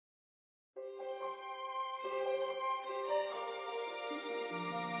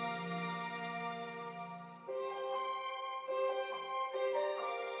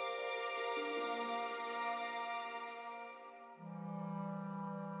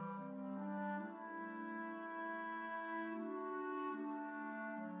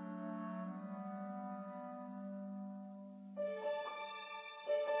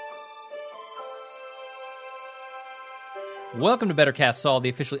Welcome to Better Cast Saul, the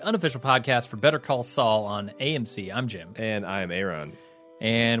officially unofficial podcast for Better Call Saul on AMC. I'm Jim. And I'm Aaron.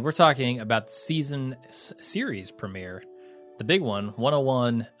 And we're talking about the season series premiere, the big one,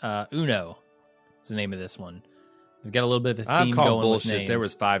 101 Uno is the name of this one. We've got a little bit of a theme going bullshit. with names. There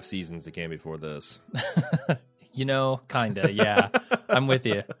was 5 seasons that came before this. You know, kinda, yeah. I'm with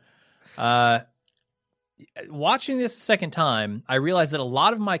you. Watching this a second time, I realized that a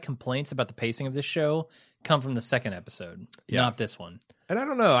lot of my complaints about the pacing of this show come from the second episode, not this one. And I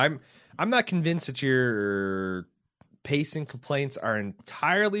don't know. I'm not convinced that your pacing complaints are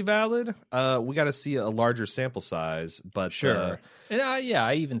entirely valid. We got to see a larger sample size, but sure. And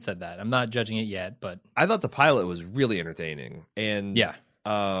I even said that. I'm not judging it yet, but I thought the pilot was really entertaining. And yeah.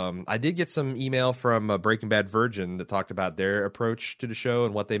 I did get some email from Breaking Bad Virgin that talked about their approach to the show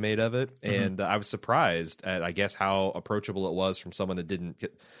and what they made of it. Mm-hmm. And I was surprised at, I guess, how approachable it was from someone that didn't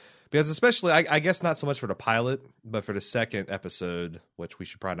get... Because especially, I guess not so much for the pilot, but for the second episode, which we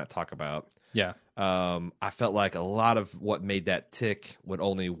should probably not talk about. Yeah. I felt like a lot of what made that tick would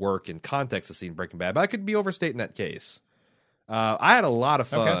only work in context of seeing Breaking Bad, but I could be overstating that case. I had a lot of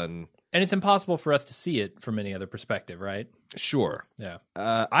fun. Okay. And it's impossible for us to see it from any other perspective, right? Sure. Yeah.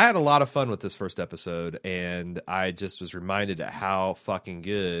 I had a lot of fun with this first episode, and I just was reminded at how fucking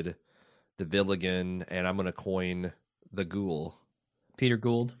good the Villigan, and I'm going to coin the Ghoul. Peter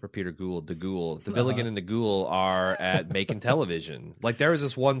Gould. For Peter Gould, the Ghoul. The Villigan and the Ghoul are at making television. Like, there was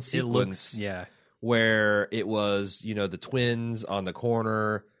this one sequence where it was, you know, the twins on the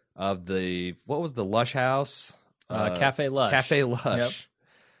corner of the, what was the Lush house? Cafe Lush. Cafe Lush.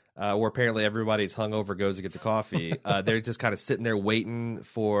 Yep. Where apparently everybody's hungover, goes to get the coffee. They're just kind of sitting there waiting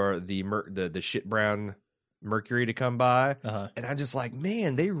for the shit brown Mercury to come by. And I'm just like,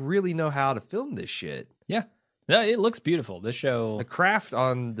 man, they really know how to film this shit. Yeah. No, it looks beautiful. This show, the craft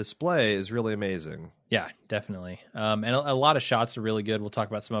on display is really amazing. Yeah, definitely. And a lot of shots are really good. We'll talk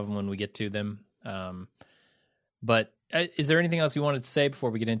about some of them when we get to them. But is there anything else you wanted to say before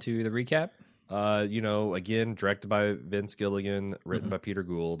we get into the recap? You know, again, directed by Vince Gilligan, written by Peter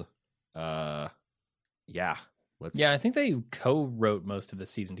Gould. I think they co-wrote most of the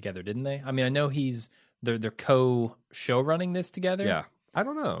season together, didn't they? I mean, I know they're co-show running this together. Yeah, I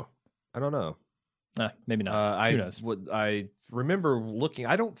don't know. Maybe not. Who knows? I remember looking.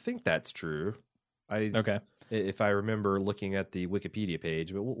 I don't think that's true. If I remember looking at the Wikipedia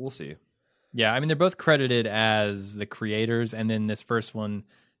page, but we'll see. Yeah, I mean, they're both credited as the creators, and then this first one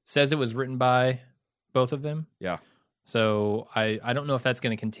says it was written by both of them. Yeah. So I don't know if that's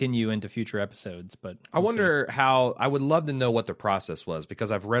going to continue into future episodes, but I wonder how. I would love to know what the process was,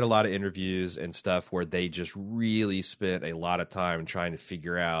 because I've read a lot of interviews and stuff where they just really spent a lot of time trying to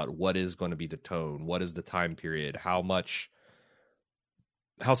figure out what is going to be the tone, what is the time period, how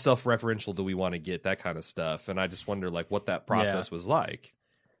self-referential do we want to get, that kind of stuff. And I just wonder like what that process was like.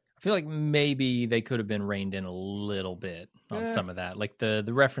 I feel like maybe they could have been reined in a little bit on some of that. Like the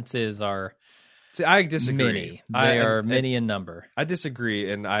references are... See, I disagree. They are many in number. I disagree,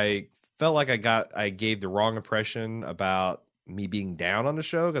 and I felt like I gave the wrong impression about me being down on the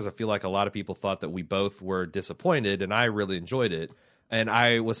show, because I feel like a lot of people thought that we both were disappointed, and I really enjoyed it. And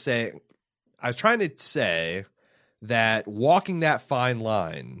I was trying to say that walking that fine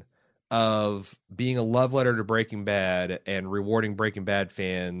line of being a love letter to Breaking Bad and rewarding Breaking Bad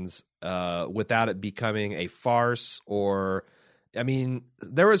fans without it becoming a farce or... I mean,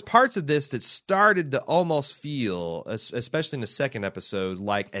 there was parts of this that started to almost feel, especially in the second episode,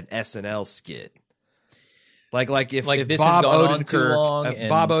 like an SNL skit. Like if Bob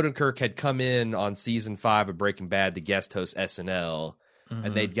Odenkirk had come in on season 5 of Breaking Bad to guest host SNL,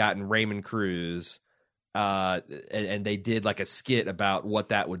 and they'd gotten Raymond Cruz, and they did like a skit about what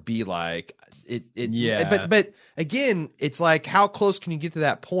that would be like. But again, it's like, how close can you get to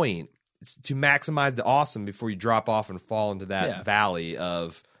that point to maximize the awesome before you drop off and fall into that valley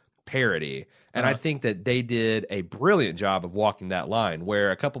of parody? And I think that they did a brilliant job of walking that line,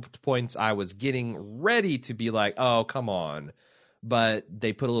 where a couple points I was getting ready to be like, oh, come on. But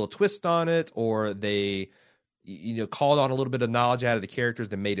they put a little twist on it, or they, called on a little bit of knowledge out of the characters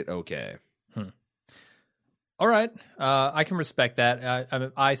that made it okay. All right. I can respect that.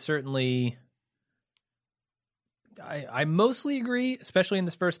 I certainly... I mostly agree, especially in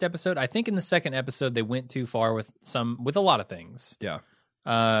this first episode. I think in the second episode they went too far with a lot of things. Yeah.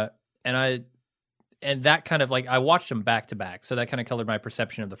 And that kind of like, I watched them back to back, so that kind of colored my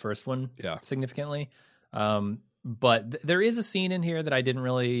perception of the first one significantly. But there is a scene in here that I didn't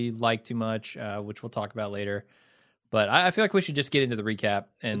really like too much, which we'll talk about later. But I feel like we should just get into the recap.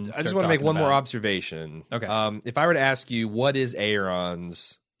 And I just want to make one more observation. Okay. If I were to ask you, what is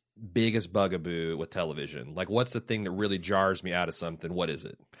Aaron's biggest bugaboo with television? Like, what's the thing that really jars me out of something? What is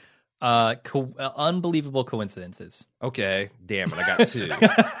it? Unbelievable coincidences. Okay, damn it, I got two.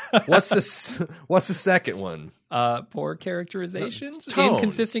 What's the second one? Poor characterizations, Tone.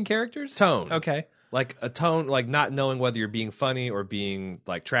 inconsistent characters. Tone. Okay, like a tone, like not knowing whether you're being funny or being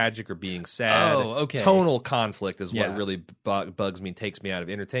like tragic or being sad. Oh, okay. Tonal conflict is what Yeah. really bugs me and takes me out of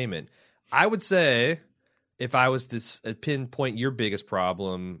entertainment. I would say, if I was to pinpoint your biggest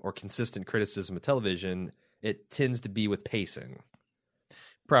problem or consistent criticism of television, it tends to be with pacing.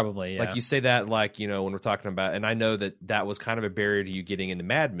 probably. Yeah. Like you say that, like, you know, when we're talking about, and I know that was kind of a barrier to you getting into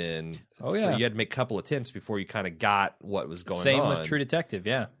Mad Men. Oh, yeah. You had to make a couple attempts before you kind of got what was going on. Same with True Detective.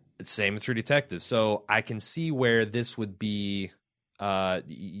 Yeah. Same with True Detective. So I can see where this would be,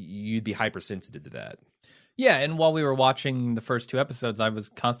 you'd be hypersensitive to that. Yeah, and while we were watching the first 2 episodes, I was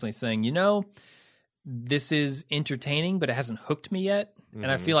constantly saying, you know, this is entertaining, but it hasn't hooked me yet. Mm-hmm.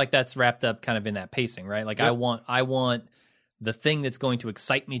 And I feel like that's wrapped up kind of in that pacing, right? Like, yep. I want the thing that's going to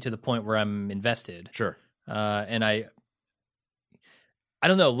excite me to the point where I'm invested. Sure. And I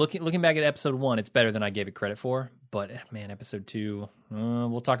don't know. Looking back at episode 1, it's better than I gave it credit for. But man, episode 2,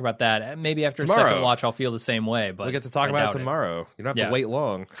 we'll talk about that. Maybe after tomorrow. A second watch, I'll feel the same way. But we'll get to talk about it tomorrow. You don't have to wait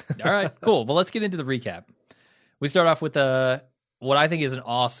long. All right, cool. Well, let's get into the recap. We start off with what I think is an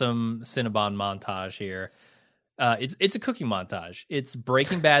awesome Cinnabon montage here. It's a cooking montage. It's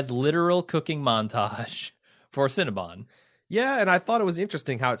Breaking Bad's literal cooking montage for Cinnabon. Yeah, and I thought it was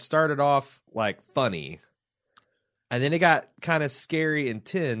interesting how it started off like funny, and then it got kind of scary and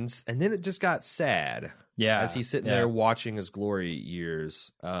tense, and then it just got sad. Yeah, as he's sitting there watching his glory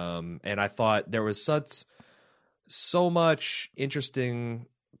years. And I thought there was so much interesting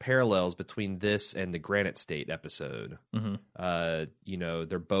parallels between this and the Granite State episode. Mm-hmm. You know,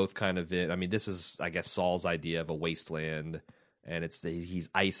 they're both kind of in. I mean, this is, I guess, Saul's idea of a wasteland. And he's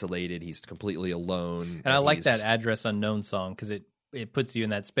isolated. He's completely alone. And I like that Address Unknown song because it puts you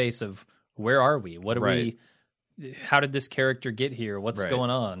in that space of where are we? What are we? How did this character get here? What's going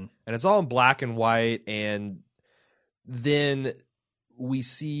on? And it's all in black and white. And then we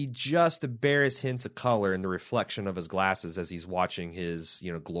see just the barest hints of color in the reflection of his glasses as he's watching his,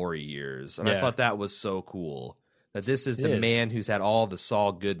 glory years. And I thought that was so cool. That this is the man who's had all the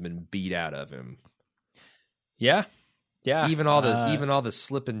Saul Goodman beat out of him. Yeah. Yeah, even all the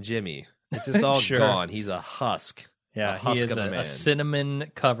slipping Jimmy, it's just all gone. He's a husk. Yeah, he is a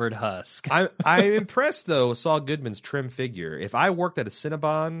cinnamon-covered husk. I'm impressed though with Saul Goodman's trim figure. If I worked at a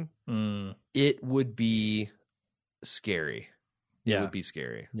Cinnabon, it would be scary. It would be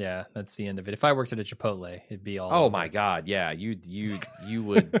scary. Yeah, that's the end of it. If I worked at a Chipotle, it'd be all. Oh my God! Yeah, you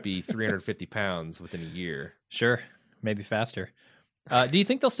would be 350 pounds within a year. Sure, maybe faster. Do you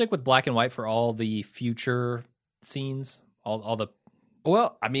think they'll stick with black and white for all the future scenes, all the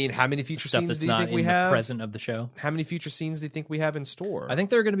I mean, how many future scenes do you think we have? The present of the show. How many future scenes do you think we have in store? I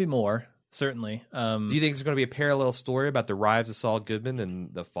think there are going to be more, certainly. Do you think there's going to be a parallel story about the rise of Saul Goodman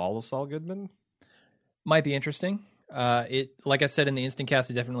and the fall of Saul Goodman? Might be interesting. Like I said in the instant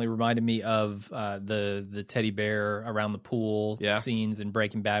cast, it definitely reminded me of the teddy bear around the pool scenes in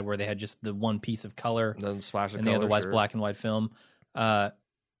Breaking Bad, where they had just the one piece of color, then splash of and color, the otherwise black and white film.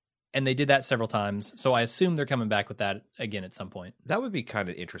 And they did that several times, so I assume they're coming back with that again at some point. That would be kind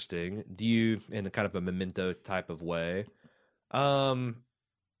of interesting. Do you, in a kind of a Memento type of way, how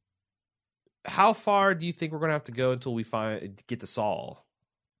far do you think we're going to have to go until we get to Saul?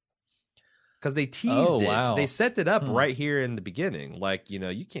 Because they teased it. Wow. They set it up right here in the beginning. Like, you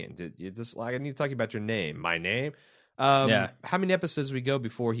can't do this. Like, I need to talk about your name. My name? How many episodes we go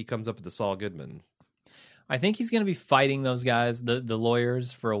before he comes up with the Saul Goodman? I think he's going to be fighting those guys, the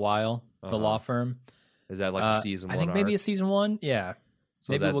lawyers, for a while, the law firm. Is that like the season 1 I think maybe a season 1, yeah.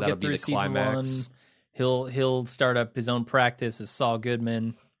 So maybe we'll get through season 1. He'll start up his own practice as Saul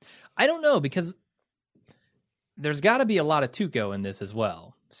Goodman. I don't know, because there's got to be a lot of Tuco in this as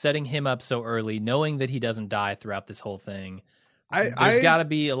well. Setting him up so early, knowing that he doesn't die throughout this whole thing. There's got to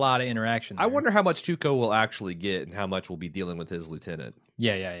be a lot of interaction there. I wonder how much Tuco will actually get and how much will be dealing with his lieutenant.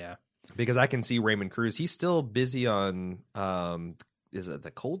 Yeah. Because I can see Raymond Cruz. He's still busy on is it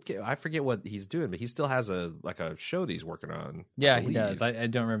the Cold Case? I forget what he's doing, but he still has a show that he's working on. Yeah, he does. I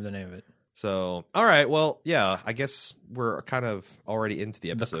don't remember the name of it. So, all right. Well, yeah, I guess we're kind of already into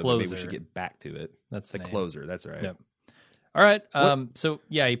the episode. Maybe we should get back to it. That's the closer. That's right. Yep. All right. So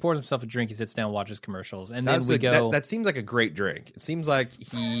yeah, he pours himself a drink. He sits down, watches commercials, and then we go. That seems like a great drink. It seems like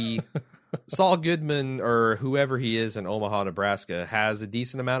he. Saul Goodman, or whoever he is in Omaha, Nebraska, has a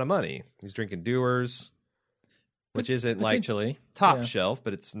decent amount of money. He's drinking Dewar's, which isn't like top shelf,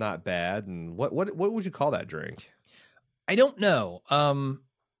 but it's not bad. And what would you call that drink? I don't know.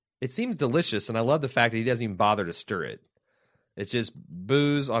 it seems delicious, and I love the fact that he doesn't even bother to stir it. It's just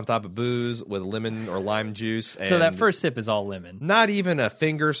booze on top of booze with lemon or lime juice. And so that first sip is all lemon. Not even a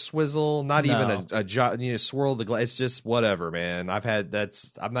finger swizzle, not even a swirl the glass. It's just whatever, man.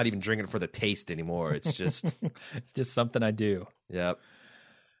 I'm not even drinking it for the taste anymore. It's just it's just something I do. Yep.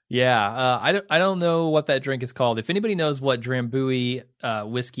 Yeah, I don't know what that drink is called. If anybody knows what Drambuie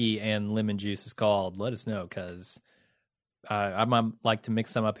whiskey and lemon juice is called, let us know, because I might like to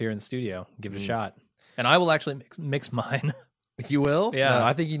mix some up here in the studio, give it a shot. And I will actually mix mine. You will? Yeah. No,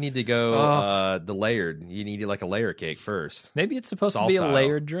 I think you need to go the layered. You need like a layer cake first. Maybe it's supposed to be a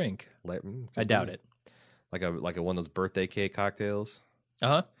layered drink. I doubt it. Like a one of those birthday cake cocktails.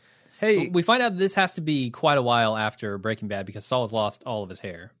 Uh-huh. Hey, we find out this has to be quite a while after Breaking Bad because Saul has lost all of his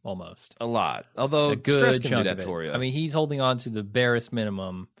hair, almost. A lot. Although a good stress can chunk do that of it. for you. I mean, he's holding on to the barest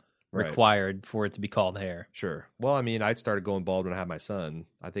minimum required for it to be called hair. Sure. Well, I mean, I started going bald when I had my son.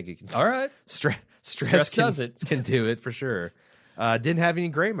 I think it can. All right. Stress does it. Can do it for sure. Didn't have any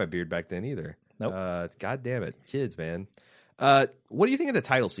gray in my beard back then either. Nope. God damn it. Kids, man. What do you think of the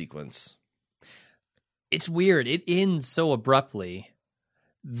title sequence? It's weird. It ends so abruptly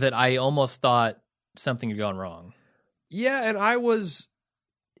that I almost thought something had gone wrong. Yeah, and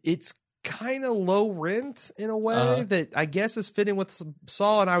it's kind of low rent in a way that I guess is fitting with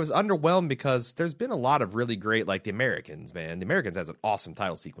Saul, and I was underwhelmed because there's been a lot of really great, like The Americans, man. The Americans has an awesome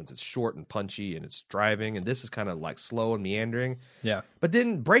title sequence. It's short and punchy, and it's driving, and this is kind of like slow and meandering. Yeah. But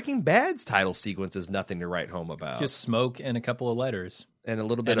then Breaking Bad's title sequence is nothing to write home about. It's just smoke and a couple of letters. And a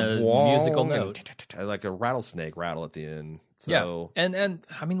little bit of musical note. Like a rattlesnake rattle at the end. So, yeah, and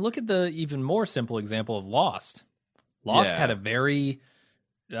I mean, look at the even more simple example of Lost. Lost had a very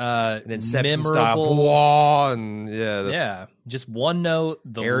an Inception memorable style, and just one note.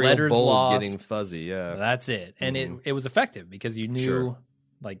 The Ariel letters Bold lost, getting fuzzy. Yeah, that's it, and it was effective because you knew,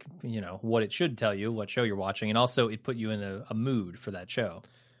 like what it should tell you, what show you're watching, and also it put you in a mood for that show.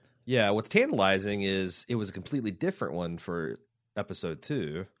 Yeah, what's tantalizing is it was a completely different one for episode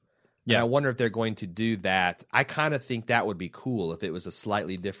 2. Yeah, and I wonder if they're going to do that. I kind of think that would be cool if it was a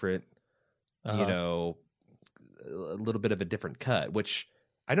slightly different, a little bit of a different cut. Which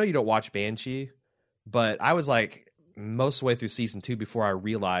I know you don't watch Banshee, but I was like most of the way through season 2 before I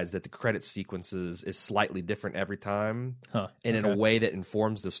realized that the credit sequences is slightly different every time, and in a way that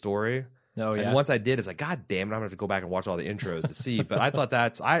informs the story. Oh yeah. And once I did, it's like, God damn it, I'm gonna have to go back and watch all the intros to see. But I thought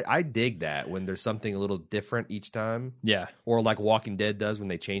I dig that when there's something a little different each time. Yeah. Or like Walking Dead does when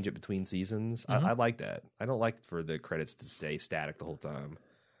they change it between seasons. I like that. I don't like for the credits to stay static the whole time.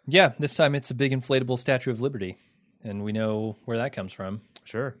 Yeah, this time it's a big inflatable Statue of Liberty, and we know where that comes from.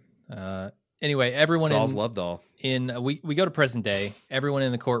 Sure. Anyway, everyone Saul's love doll. We go to present day. Everyone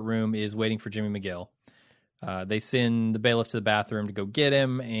in the courtroom is waiting for Jimmy McGill. They send the bailiff to the bathroom to go get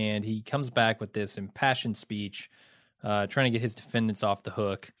him, and he comes back with this impassioned speech, trying to get his defendants off the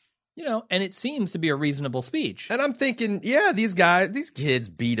hook. And it seems to be a reasonable speech. And I'm thinking, these kids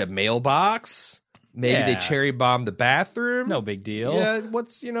beat a mailbox. Maybe they cherry bombed the bathroom. No big deal. Yeah,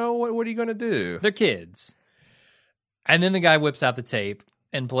 what are you going to do? They're kids. And then the guy whips out the tape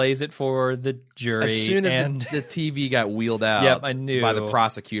and plays it for the jury. As soon as the TV got wheeled out I knew. by the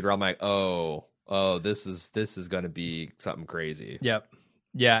prosecutor, I'm like, oh, this is going to be something crazy. Yep.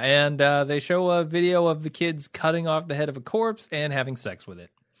 Yeah, and they show a video of the kids cutting off the head of a corpse and having sex with it.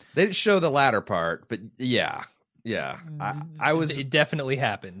 They didn't show the latter part, but yeah. I was. It definitely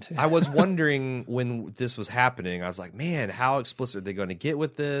happened. I was wondering when this was happening. I was like, man, how explicit are they going to get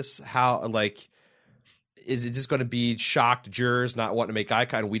with this? How is it just going to be shocked jurors not wanting to make eye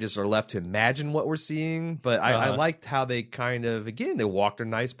contact? We just are left to imagine what we're seeing. But I liked how they kind of they walked a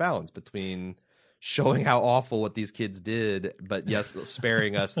nice balance between showing how awful what these kids did, but yes,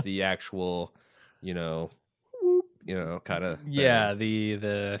 sparing us the actual, kind of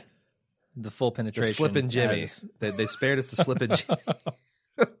the full penetration, the slippin' Jimmy. They spared us the slippin' Jimmy.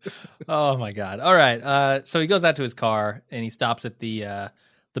 Oh my God! All right, so he goes out to his car and he stops at the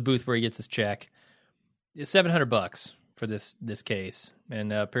booth where he gets his check. It's $700 for this case,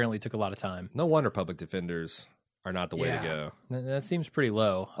 and apparently it took a lot of time. No wonder public defenders are not the way to go. That seems pretty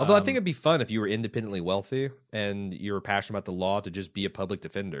low. Although I think it'd be fun if you were independently wealthy and you were passionate about the law to just be a public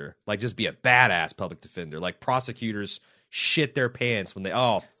defender. Like, just be a badass public defender. Like, prosecutors shit their pants when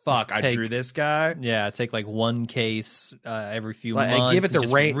I drew this guy. Yeah, take like one case every few months. And give it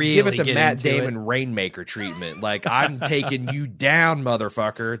the Matt Damon Rainmaker treatment. Like, I'm taking you down,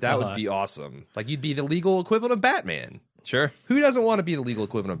 motherfucker. That would be awesome. Like, you'd be the legal equivalent of Batman. Sure. Who doesn't want to be the legal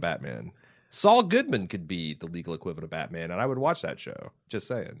equivalent of Batman? Saul Goodman could be the legal equivalent of Batman, and I would watch that show. Just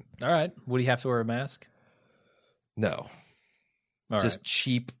saying. All right. Would he have to wear a mask? No. All just right.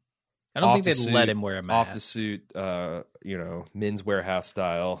 cheap I don't think they'd let him wear a mask. Off the suit, Men's Warehouse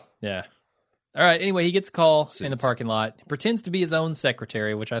style. Yeah. All right. Anyway, he gets a call in the parking lot. Pretends to be his own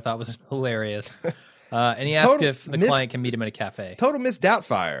secretary, which I thought was hilarious. And he asks if the client can meet him at a cafe. Total Miss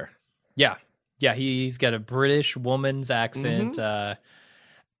Doubtfire. Yeah. Yeah, he's got a British woman's accent.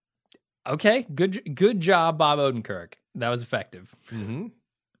 Okay, good job, Bob Odenkirk. That was effective. Mm-hmm.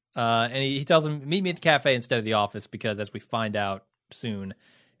 And he tells him, meet me at the cafe instead of the office, because as we find out soon,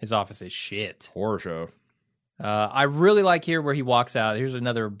 his office is shit. Horror show. I really like here where he walks out. Here's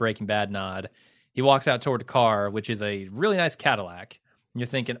another Breaking Bad nod. He walks out toward the car, which is a really nice Cadillac. And you're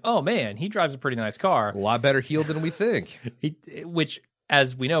thinking, oh man, he drives a pretty nice car. A lot better heeled than we think. Which,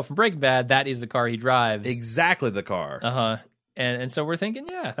 as we know from Breaking Bad, that is the car he drives. Exactly the car. Uh-huh. And so we're thinking,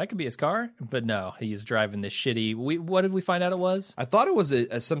 yeah, that could be his car. But no, he's driving this shitty... what did we find out it was? I thought it was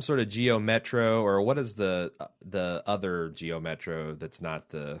some sort of Geo Metro, or what is the other Geo Metro that's not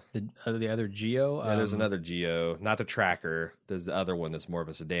the other Geo? Yeah, there's another Geo. Not the Tracker. There's the other one that's more of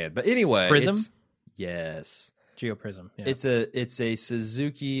a sedan. But anyway... Prism? Yes. Geo Prism, yeah. It's a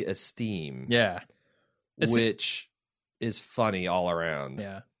Suzuki Esteem. Yeah. Which is funny all around.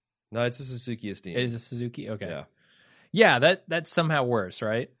 Yeah. No, it's a Suzuki Esteem. It is a Suzuki? Okay. Yeah. Yeah, that's somehow worse,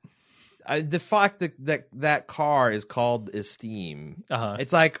 right? The fact that car is called Esteem. Uh-huh.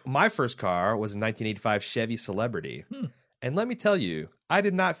 It's like my first car was a 1985 Chevy Celebrity. And let me tell you, I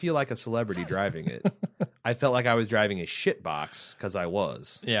did not feel like a celebrity driving it. I felt like I was driving a shit box because I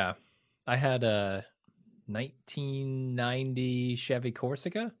was. Yeah. I had a 1990 Chevy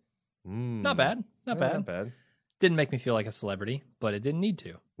Corsica. Not bad. Not bad. Didn't make me feel like a celebrity, but it didn't need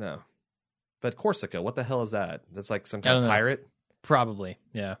to. No. But Corsica, what the hell is that? That's like some kind of pirate? Probably,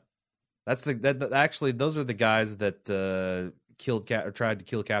 yeah. That's actually, those are the guys that tried to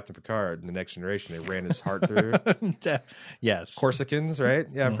kill Captain Picard in The Next Generation. They ran his heart through. Yes. Corsicans, right?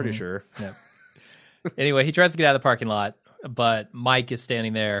 Yeah, I'm pretty sure. Yeah. Anyway, he tries to get out of the parking lot, but Mike is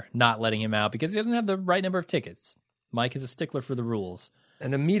standing there not letting him out because he doesn't have the right number of tickets. Mike is a stickler for the rules.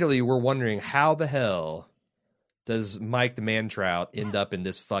 And immediately we're wondering, how the hell does Mike the Man-Trout end up in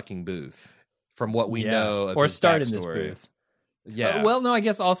this fucking booth? From what we know of his start backstory. in this booth. Yeah. Well, no, I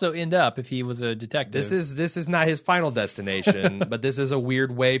guess also end up if he was a detective. This is not his final destination, but this is a weird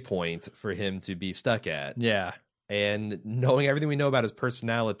waypoint for him to be stuck at. Yeah. And knowing everything we know about his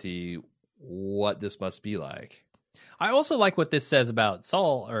personality, what this must be like. I also like what this says about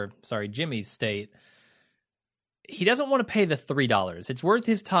Jimmy's state. He doesn't want to pay the $3. It's worth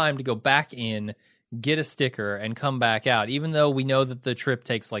his time to go back in, get a sticker, and come back out, even though we know that the trip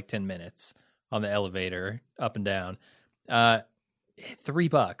takes like 10 minutes on the elevator up and down.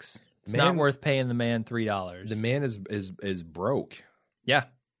 $3. It's not worth paying the man $3. The man is broke. Yeah,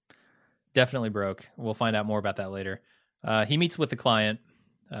 definitely broke. We'll find out more about that later. He meets with the client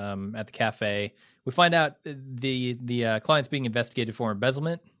at the cafe. We find out the client's being investigated for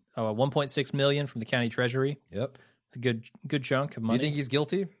embezzlement. $1.6 million from the county treasury. Yep, it's a good chunk of money. Do you think he's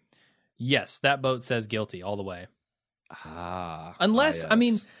guilty? Yes, that boat says guilty all the way. Unless yes. I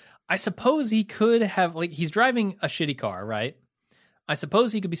mean, I suppose he could have, he's driving a shitty car, right? I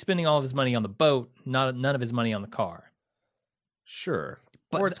suppose he could be spending all of his money on the boat, none of his money on the car. Sure.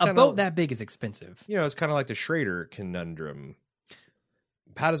 But a boat that big is expensive. It's kind of like the Schrader conundrum.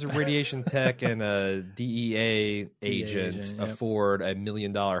 How does a radiation tech and a DEA agent afford $1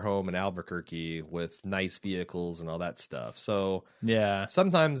 million home in Albuquerque with nice vehicles and all that stuff? So yeah,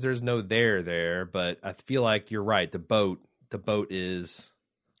 sometimes there's no there, but I feel like you're right. The boat is...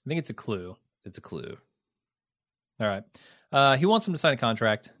 I think it's a clue. It's a clue. All right. He wants him to sign a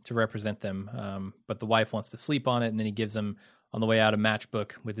contract to represent them, but the wife wants to sleep on it, and then he gives him, on the way out, a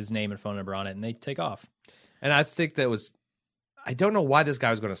matchbook with his name and phone number on it, and they take off. And I think that was... I don't know why this guy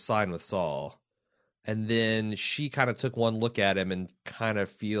was going to sign with Saul. And then she kind of took one look at him and kind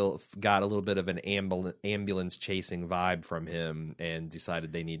of got a little bit of an ambulance chasing vibe from him and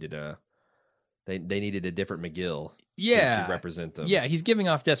decided they needed a different McGill to represent them. Yeah, he's giving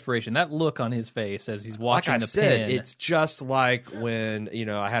off desperation. That look on his face as he's watching the pin. It's just like when,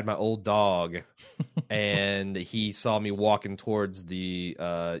 I had my old dog and he saw me walking towards the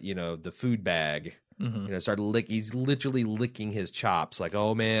the food bag. Mm-hmm. He's literally licking his chops like,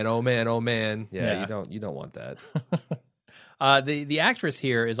 oh man. Yeah. You don't want that. The actress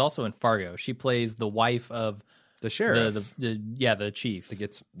here is also in Fargo. She plays the wife of the sheriff. The chief.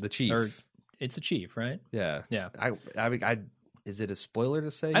 The chief. It's a chief, right? Yeah. Yeah. Is it a spoiler to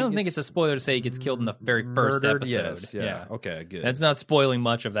say? I don't think it's a spoiler to say he gets killed in the very first episode. Yes, yeah. Okay, good. That's not spoiling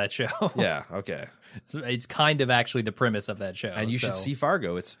much of that show. Yeah, okay. So it's kind of actually the premise of that show. And you should see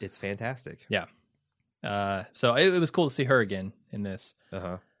Fargo. It's fantastic. Yeah. So it was cool to see her again in this.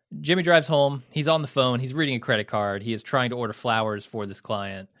 Uh-huh. Jimmy drives home. He's on the phone. He's reading a credit card. He is trying to order flowers for this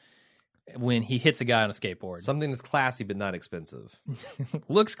client when he hits a guy on a skateboard. Something that's classy but not expensive.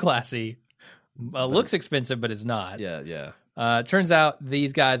 Looks classy. Looks expensive, but is not. Yeah. Turns out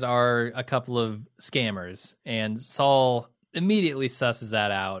these guys are a couple of scammers, and Saul immediately susses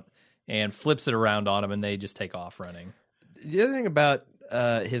that out and flips it around on him, and they just take off running. The other thing about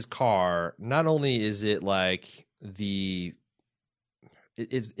his car, not only is it like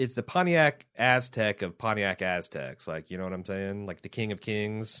it's the Pontiac Aztec of Pontiac Aztecs, like, you know what I'm saying? Like the King of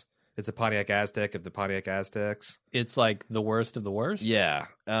Kings. It's a Pontiac Aztec of the Pontiac Aztecs. It's like the worst of the worst? Yeah.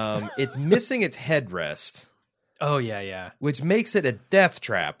 It's missing its headrest. Oh, yeah. Which makes it a death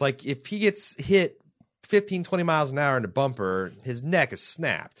trap. Like, if he gets hit 15, 20 miles an hour in the bumper, his neck is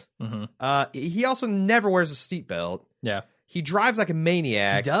snapped. Mm-hmm. He also never wears a seatbelt. Yeah. He drives like a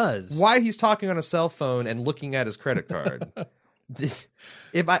maniac. He does. Why he's talking on a cell phone and looking at his credit card.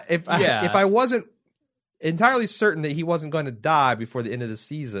 If I wasn't entirely certain that he wasn't going to die before the end of the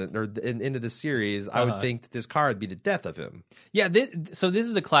season or the end of the series, I would think that this car would be the death of him. Yeah, so this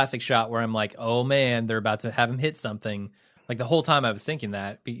is a classic shot where I'm like, oh man, they're about to have him hit something. Like the whole time I was thinking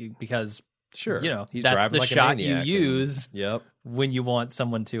that because, sure, you know, he's that's driving the like shot a maniac you use when you want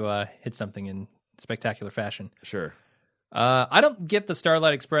someone to hit something in spectacular fashion. Sure. I don't get the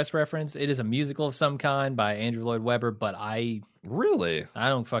Starlight Express reference. It is a musical of some kind by Andrew Lloyd Webber, but I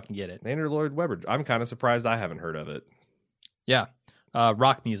don't fucking get it. Andrew Lloyd Webber. I'm kind of surprised I haven't heard of it. Yeah.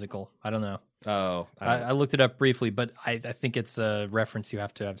 Rock musical. I don't know. Oh. I looked it up briefly, but I think it's a reference you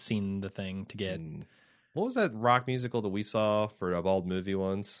have to have seen the thing to get. What was that rock musical that we saw for a bald movie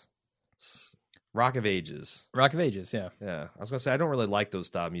once? Rock of Ages. Rock of Ages, yeah. Yeah. I was going to say, I don't really like those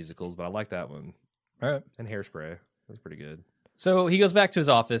style musicals, but I like that one. All right. And Hairspray. That's pretty good. So he goes back to his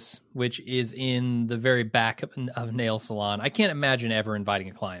office, which is in the very back of a nail salon. I can't imagine ever inviting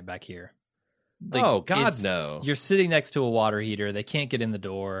a client back here. Like, oh, God, no. You're sitting next to a water heater. They can't get in the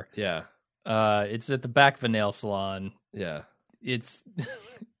door. Yeah. It's at the back of a nail salon. Yeah. It's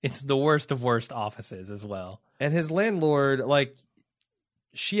the worst of worst offices as well. And his landlord, like,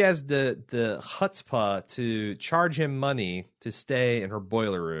 she has the chutzpah to charge him money to stay in her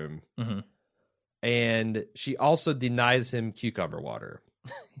boiler room. Mm-hmm. And she also denies him cucumber water.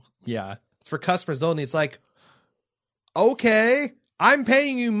 Yeah. It's for customers only. It's like, okay, I'm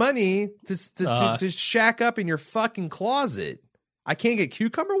paying you money to shack up in your fucking closet. I can't get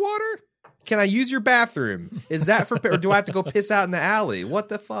cucumber water? Can I use your bathroom? Is that for, or do I have to go piss out in the alley? What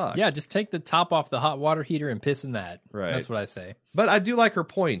the fuck? Yeah, just take the top off the hot water heater and piss in that. Right. That's what I say. But I do like her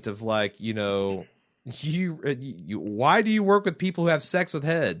point of like, you know, you why do you work with people who have sex with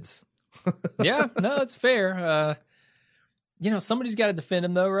heads? Yeah, no, it's fair. You know, somebody's got to defend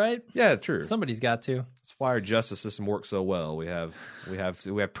him, though, right? Yeah, true. Somebody's got to. That's why our justice system works so well. We have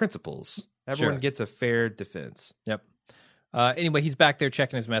principles. Everyone gets a fair defense. Yep. Anyway, he's back there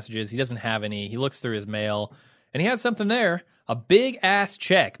checking his messages. He doesn't have any. He looks through his mail, and he has something there, a big ass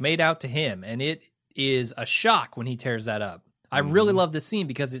check made out to him, and it is a shock when he tears that up. I really love this scene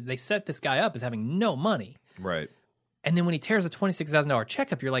because they set this guy up as having no money, right? And then when he tears a $26,000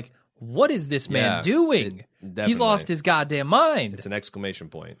 check up, you're like, what is this man doing? He's lost his goddamn mind. It's an exclamation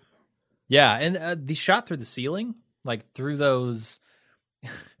point. Yeah, and the shot through the ceiling, like through those,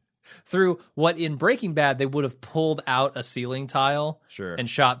 through what in Breaking Bad they would have pulled out a ceiling tile, sure, and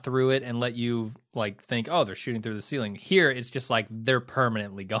shot through it and let you like think, oh, they're shooting through the ceiling. Here, it's just like they're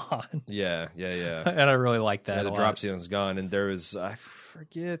permanently gone. Yeah. And I really like that. Yeah, the drop ceiling's gone, and there was, I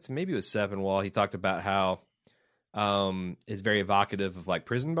forget, maybe it was Seven Wall. He talked about how is very evocative of like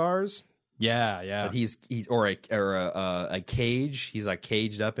prison bars. Yeah. But he's a cage. He's like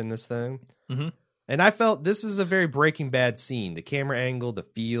caged up in this thing. Mm-hmm. And I felt this is a very Breaking Bad scene. The camera angle, the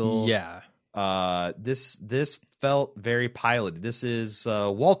feel. Yeah. This felt very piloted. This is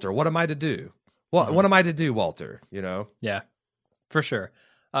Walter. What am I to do? What am I to do, Walter? You know? Yeah, for sure.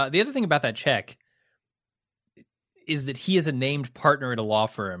 The other thing about that check is that he is a named partner at a law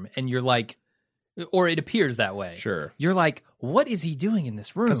firm, and you're like, or it appears that way. Sure. You're like, what is he doing in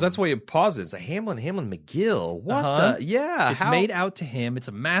this room? Because that's why you pause it. It's a Hamlin McGill. What the? Yeah. It's made out to him. It's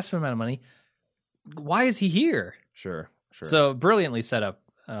a massive amount of money. Why is he here? Sure. So brilliantly set up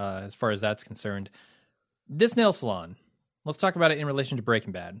as far as that's concerned. This nail salon, let's talk about it in relation to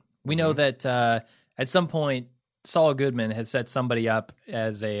Breaking Bad. We know that at some point, Saul Goodman has set somebody up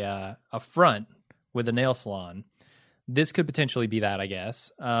as a front with a nail salon. This could potentially be that, I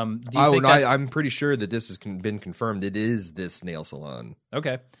guess. Do you think I'm pretty sure that this has been confirmed. It is this nail salon.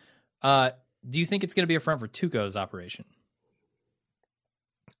 Okay. Do you think it's going to be a front for Tuco's operation?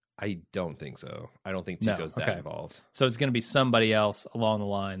 I don't think so. I don't think Tuco's that involved. So it's going to be somebody else along the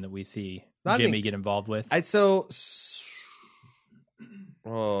line that we see Jimmy get involved with. There's a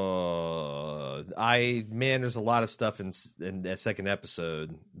lot of stuff in that second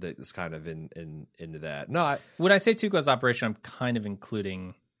episode that is kind of into that. No, when I say Tuco's operation, I'm kind of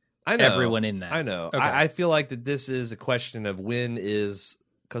including everyone in that. I know. Okay. I feel like that this is a question of when is,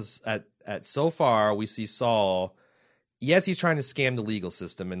 because at so far we see Saul. Yes, he's trying to scam the legal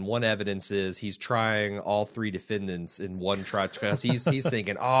system, and one evidence is he's trying all 3 defendants in one trial because he's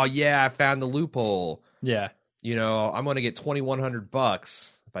thinking, "Oh yeah, I found the loophole." Yeah, I'm going to get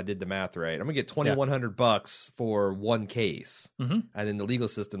 $2,100 if I did the math right. I'm going to get $2,100 for one case, and then the legal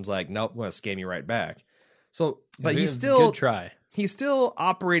system's like, "Nope, I'm going to scam you right back." So, but he's still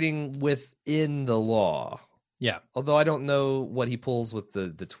operating within the law. Yeah, although I don't know what he pulls with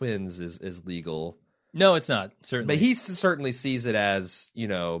the twins is legal. No, it's not, certainly. But he certainly sees it as,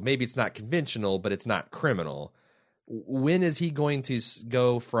 maybe it's not conventional, but it's not criminal. When is he going to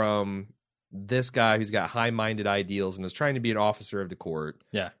go from this guy who's got high-minded ideals and is trying to be an officer of the court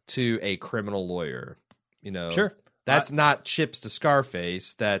to a criminal lawyer? Sure. That's not Chips to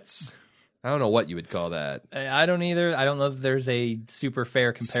Scarface. That's, I don't know what you would call that. I don't either. I don't know if there's a super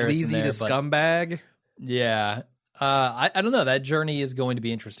fair comparison Sleazy there, to scumbag? Yeah. I don't know. That journey is going to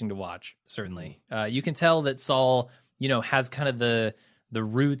be interesting to watch, certainly. You can tell that Saul, has kind of the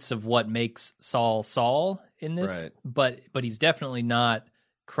roots of what makes Saul in this, right. but he's definitely not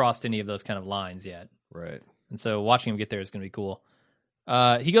crossed any of those kind of lines yet. Right. And so watching him get there is going to be cool.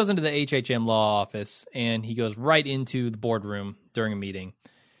 He goes into the HHM law office, and he goes right into the boardroom during a meeting.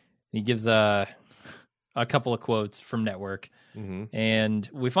 He gives a couple of quotes from Network, and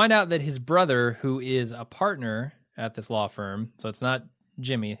we find out that his brother, who is a partner at this law firm, so it's not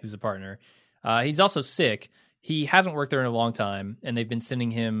Jimmy who's a partner, he's also sick. He hasn't worked there in a long time, and they've been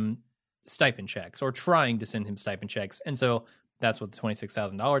sending him stipend checks, or trying to send him stipend checks, and so that's what the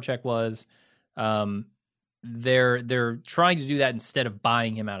 $26,000 check was. They're trying to do that instead of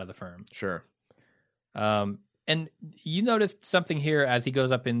buying him out of the firm. Sure. And you noticed something here as he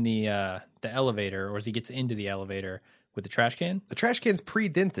goes up in the elevator, or as he gets into the elevator with the trash can? The trash can's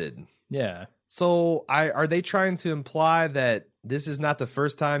pre-dented. Yeah. So are they trying to imply that this is not the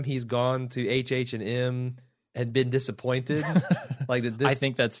first time he's gone to HH&M and been disappointed? Like that? I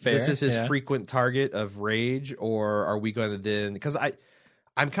think that's fair. This is his frequent target of rage, or are we going to then? Because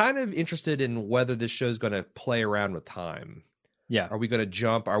I'm kind of interested in whether this show's going to play around with time. Yeah. Are we going to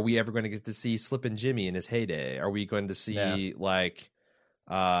jump? Are we ever going to get to see Slippin' Jimmy in his heyday? Are we going to see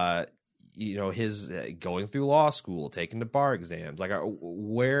his going through law school, taking the bar exams? Like,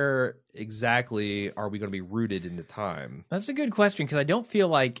 where exactly are we going to be rooted into time? That's a good question, because I don't feel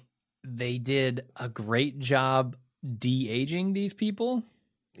like they did a great job de-aging these people.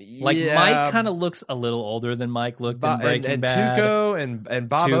 Like, Mike kind of looks a little older than Mike looked in Breaking Bad. Tuco and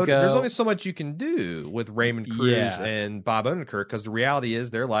Bob Odenkirk. There's only so much you can do with Raymond Cruz and Bob Odenkirk, because the reality is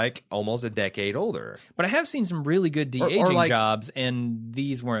they're like almost a decade older. But I have seen some really good de-aging jobs, and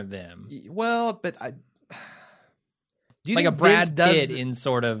these weren't them. Well, but do you like think a Brad Pitt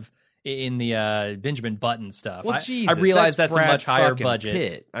in the Benjamin Button stuff. Well, I realize that's a much higher budget.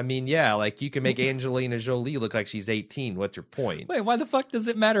 Pitt. I mean, yeah, like you can make Angelina Jolie look like she's 18. What's your point? Wait, why the fuck does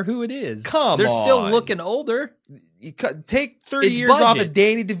it matter who it is? They're still looking older. Take 30 years off of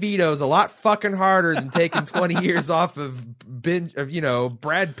Danny DeVito is a lot fucking harder than taking 20 years off of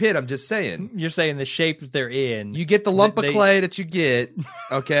Brad Pitt. I'm just saying. You're saying the shape that they're in. You get the lump of clay that you get.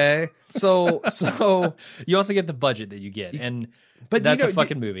 Okay, so you also get the budget that you get, but that's a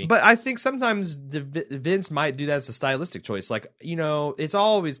fucking movie. But I think sometimes Vince might do that as a stylistic choice. Like, it's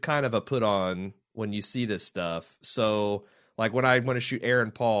always kind of a put on when you see this stuff. So, like when I want to shoot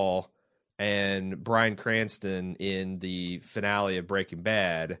Aaron Paul and Bryan Cranston in the finale of Breaking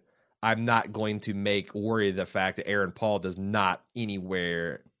Bad, I'm not going to worry the fact that Aaron Paul does not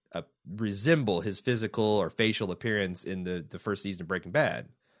anywhere resemble his physical or facial appearance in the first season of Breaking Bad.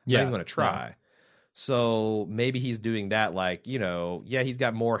 I'm not even going to try. Yeah. So maybe he's doing that, like, he's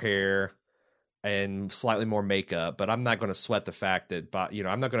got more hair and slightly more makeup, but I'm not going to sweat the fact that,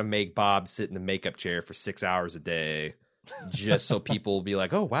 I'm not going to make Bob sit in the makeup chair for 6 hours a day just so people will be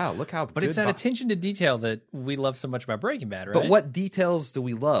like, oh, wow, look how But it's that attention to detail that we love so much about Breaking Bad, right? But what details do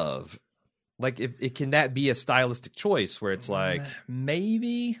we love? Like, can that be a stylistic choice where it's like...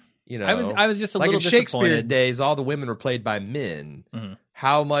 Maybe... I was just a little disappointed. Like in Shakespeare's days, all the women were played by men. Mm-hmm.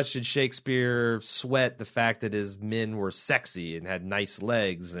 How much did Shakespeare sweat the fact that his men were sexy and had nice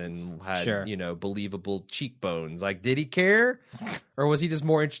legs and had, believable cheekbones? Like, did he care? Or was he just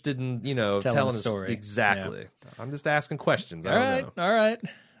more interested in, telling a story? Exactly. Yeah. I'm just asking questions. I don't know. All right.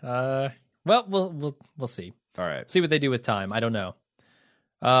 Well, we'll see. All right. See what they do with time. I don't know.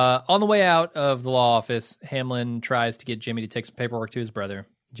 On the way out of the law office, Hamlin tries to get Jimmy to take some paperwork to his brother.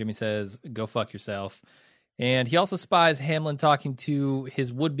 Jimmy says, "Go fuck yourself." And he also spies Hamlin talking to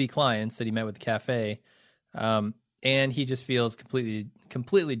his would-be clients that he met with the cafe. And he just feels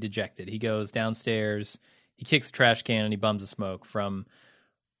completely dejected. He goes downstairs, he kicks a trash can, and he bums a smoke from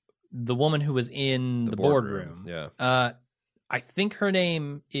the woman who was in the boardroom. Yeah. I think her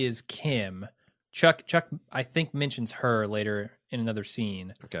name is Kim. Chuck, I think, mentions her later in another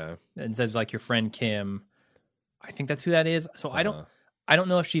scene. Okay. And says, like, your friend Kim. I think that's who that is. So I don't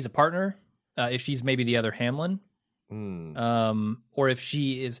know if she's a partner, if she's maybe the other Hamlin, or if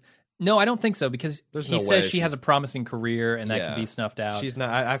she is. No, I don't think so, because he says she has a promising career and that can be snuffed out. She's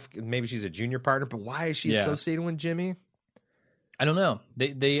not. Maybe she's a junior partner, but why is she associated with Jimmy? I don't know.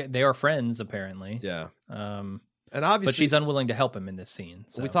 They are friends, apparently. Yeah. And obviously, but she's unwilling to help him in this scene.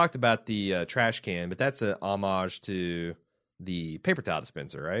 So. We talked about the trash can, but that's an homage to the paper towel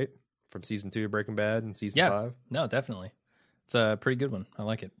dispenser, right? From season 2 of Breaking Bad and season 5. No, definitely. It's a pretty good one. I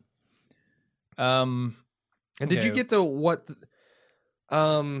like it. And did you get to what?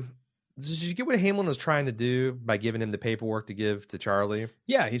 Did you get what Hamlin was trying to do by giving him the paperwork to give to Charlie?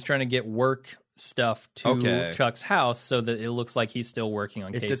 Yeah, he's trying to get work stuff to Chuck's house so that it looks like he's still working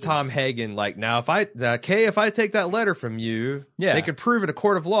on cases. It's the Tom Hagen, like, now if I take that letter from you, they could prove in a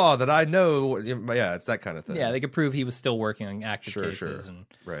court of law that I know. Yeah, it's that kind of thing. Yeah, they could prove he was still working on active cases and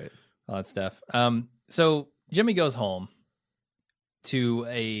all that stuff. So Jimmy goes home to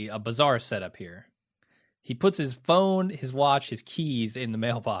a bizarre setup here. He puts his phone, his watch, his keys in the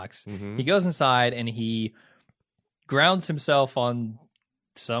mailbox. Mm-hmm. He goes inside and he grounds himself on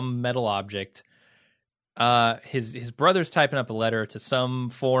some metal object. His brother's typing up a letter to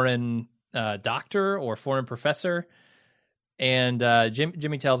some foreign doctor or foreign professor. And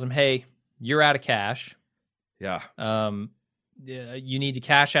Jimmy tells him, "Hey, you're out of cash. Yeah. You need to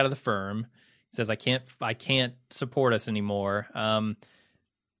cash out of the firm." He says, I can't support us anymore.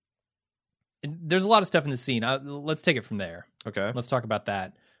 There's a lot of stuff in the scene. Let's take it from there. Okay. Let's talk about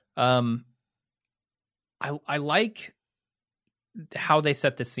that. I like how they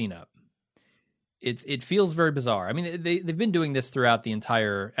set this scene up. It feels very bizarre. I mean, they've been doing this throughout the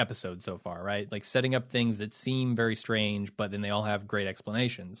entire episode so far, right? Like setting up things that seem very strange, but then they all have great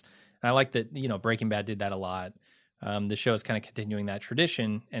explanations. And I like that, Breaking Bad did that a lot. The show is kind of continuing that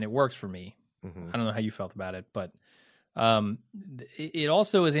tradition, and it works for me. Mm-hmm. I don't know how you felt about it, but it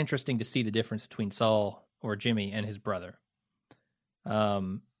also is interesting to see the difference between Saul or Jimmy and his brother.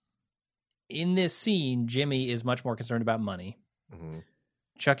 In this scene, Jimmy is much more concerned about money. Mm-hmm.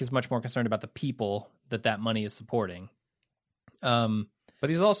 Chuck is much more concerned about the people that money is supporting. But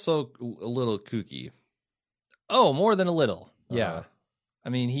he's also a little kooky. Oh, more than a little. Yeah. I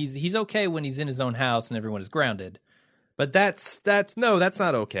mean, he's okay when he's in his own house and everyone is grounded. But that's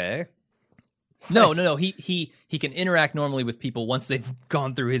not okay. No. He can interact normally with people once they've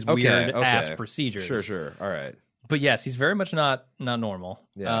gone through his weird ass procedures. Sure. All right. But yes, he's very much not normal.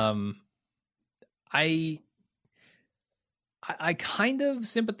 Yeah. I kind of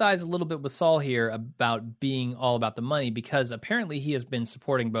sympathize a little bit with Saul here about being all about the money, because apparently he has been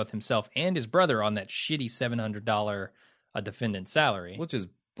supporting both himself and his brother on that shitty $700 a defendant salary, which is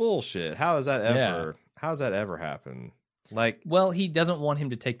bullshit. How has that ever happened? Like, well, he doesn't want him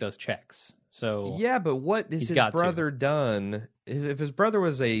to take those checks. So yeah, but what has his brother done? If his brother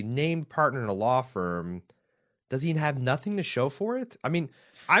was a named partner in a law firm, does he have nothing to show for it? I mean,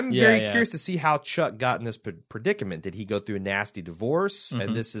 I'm very curious to see how Chuck got in this predicament. Did he go through a nasty divorce? Mm-hmm.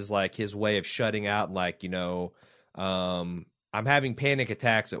 And this is like his way of shutting out, like, I'm having panic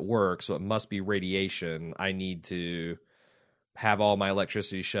attacks at work, so it must be radiation. I need to have all my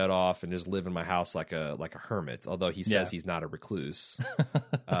electricity shut off and just live in my house like a hermit. Although he says he's not a recluse.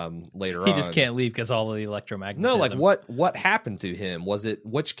 Later on, he just can't leave because all of the electromagnetism. No, like what happened to him? Was it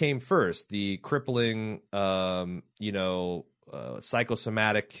which came first? The crippling,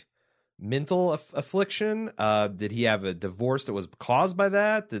 psychosomatic mental affliction? Did he have a divorce that was caused by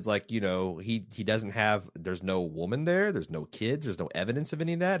that? It's like, he doesn't have. There's no woman there. There's no kids. There's no evidence of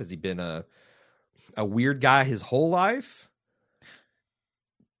any of that. Has he been a weird guy his whole life?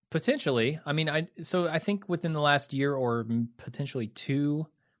 Potentially. I mean, I think within the last year or potentially 2,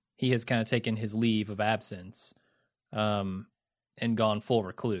 he has kind of taken his leave of absence, and gone full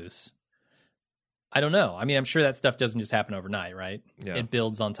recluse. I don't know. I mean, I'm sure that stuff doesn't just happen overnight, right? Yeah. It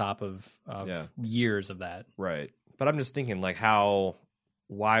builds on top of years of that. Right. But I'm just thinking, like,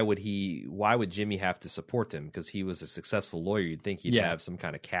 why would Jimmy have to support him? Because he was a successful lawyer. You'd think he'd have some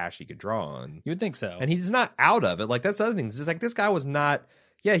kind of cash he could draw on. You would think so. And he's not out of it. Like, that's the other thing. It's like, this guy was not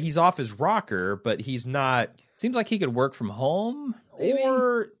yeah, he's off his rocker, but he's not. Seems like he could work from home, maybe?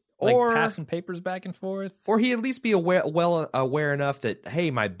 or passing papers back and forth, or he at least be aware enough that,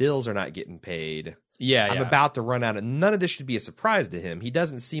 hey, my bills are not getting paid. Yeah, I'm about to run out, and none of this should be a surprise to him. He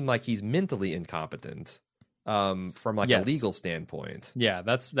doesn't seem like he's mentally incompetent, from like a legal standpoint. Yeah,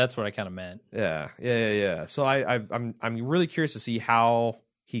 that's what I kind of meant. Yeah. So I'm really curious to see how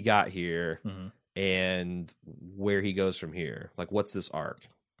he got here and where he goes from here. Like, what's this arc?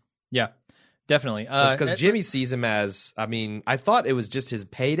 Yeah, definitely. Because Jimmy sees him as, I mean, I thought it was just his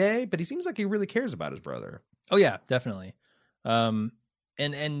payday, but he seems like he really cares about his brother. Oh yeah, definitely.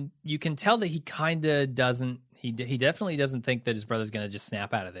 And you can tell that he kind of doesn't. He definitely doesn't think that his brother's going to just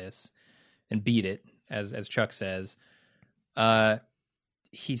snap out of this and beat it, as Chuck says.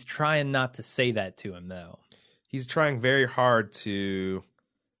 He's trying not to say that to him, though. He's trying very hard to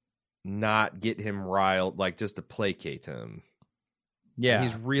not get him riled, like just to placate him. Yeah,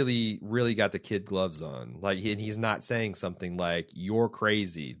 he's really, really got the kid gloves on. Like, and he's not saying something like, "You're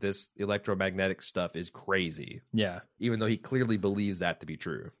crazy. This electromagnetic stuff is crazy." Yeah, even though he clearly believes that to be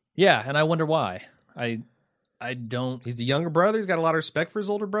true. Yeah, and I wonder why. I don't. He's the younger brother. He's got a lot of respect for his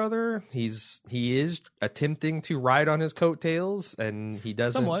older brother. He is attempting to ride on his coattails, and he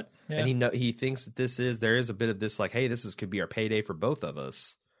doesn't. Somewhat, yeah. And he thinks that there is a bit of this, like, hey, could be our payday for both of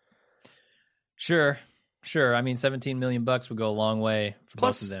us. Sure. I mean, $17 million would go a long way for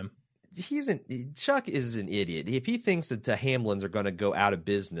both of them. Chuck is an idiot. If he thinks that the Hamlins are going to go out of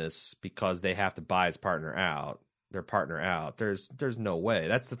business because they have to buy their partner out, there's no way.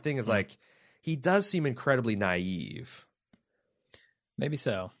 That's the thing, is like, he does seem incredibly naive. Maybe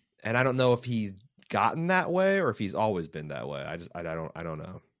so. And I don't know if he's gotten that way or if he's always been that way. I don't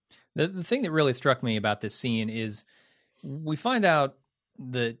know. The thing that really struck me about this scene is we find out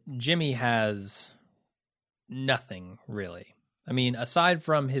that Jimmy has nothing, really. I mean, aside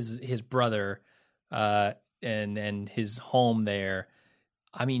from his brother and his home there,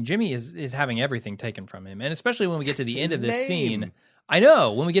 I mean, Jimmy is having everything taken from him. And especially when we get to the end of this scene. I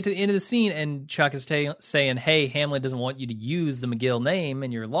know, when we get to the end of the scene and Chuck is saying, hey, Hamlin doesn't want you to use the McGill name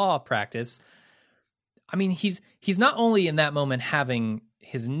in your law practice. I mean, he's not only in that moment having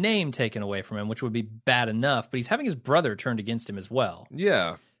his name taken away from him, which would be bad enough, but he's having his brother turned against him as well.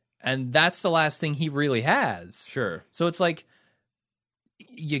 Yeah. And that's the last thing he really has. Sure. So it's like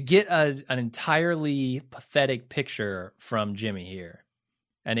you get an entirely pathetic picture from Jimmy here.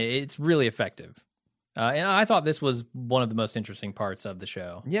 And it's really effective. And I thought this was one of the most interesting parts of the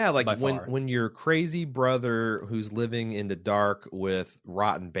show. Yeah, like when your crazy brother who's living in the dark with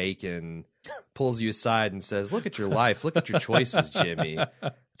rotten bacon pulls you aside and says, look at your life, look at your choices, Jimmy.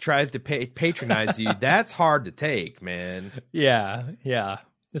 Tries to patronize you. That's hard to take, man. Yeah.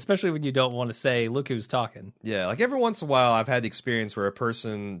 Especially when you don't want to say, look who's talking. Yeah, like every once in a while I've had the experience where a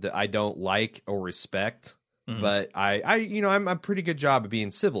person that I don't like or respect, but I'm a pretty good job of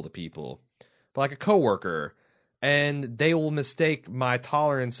being civil to people. But like a coworker, and they will mistake my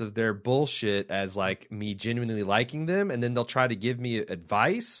tolerance of their bullshit as like me genuinely liking them, and then they'll try to give me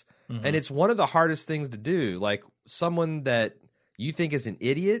advice. And it's one of the hardest things to do. Like, someone that you think is an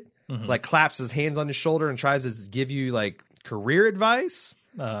idiot, like, claps his hands on your shoulder and tries to give you like career advice.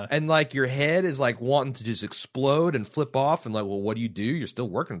 And like your head is like wanting to just explode and flip off, and like, well, what do? You're still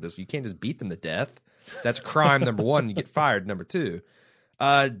working at this. You can't just beat them to death. That's crime number one. You get fired. Number two.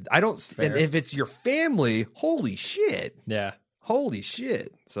 I don't. And if it's your family, holy shit. Yeah. Holy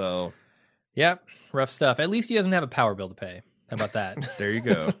shit. So. Yep. Rough stuff. At least he doesn't have a power bill to pay. How about that? There you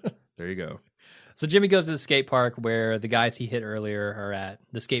go. So Jimmy goes to the skate park where the guys he hit earlier are at,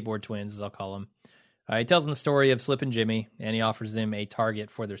 the skateboard twins, as I'll call them. He tells them the story of Slip and Jimmy, and he offers them a target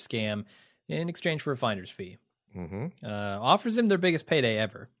for their scam in exchange for a finder's fee. Offers them their biggest payday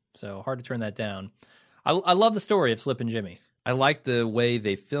ever, so hard to turn that down. I love the story of Slip and Jimmy. I like the way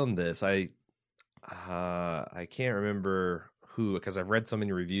they filmed this. I can't remember who, because I've read so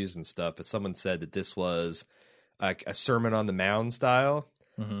many reviews and stuff, but someone said that this was like a Sermon on the Mount style.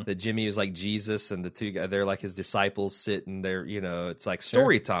 That Jimmy is like Jesus, and the two guys, they're like his disciples sitting there. it's like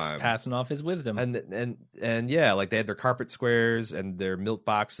story time, passing off his wisdom. And yeah, like they had their carpet squares and their milk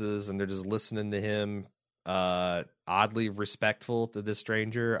boxes, and they're just listening to him. Oddly respectful to this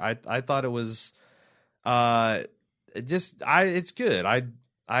stranger. I thought it was it's good.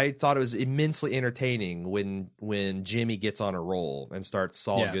 I thought it was immensely entertaining when Jimmy gets on a roll and starts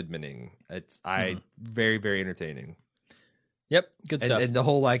Saul Goodmaning. It's very, very entertaining. Yep, good stuff. And the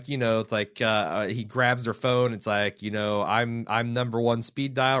whole he grabs their phone. It's like, I'm number one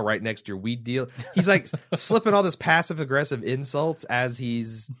speed dial right next to your weed deal. He's like slipping all this passive aggressive insults as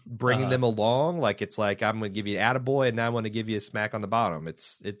he's bringing them along. Like it's like, I'm going to give you an attaboy and now I'm going to give you a smack on the bottom.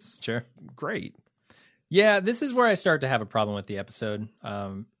 It's sure great. Yeah, this is where I start to have a problem with the episode.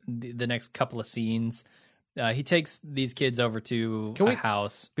 The next couple of scenes, he takes these kids over to a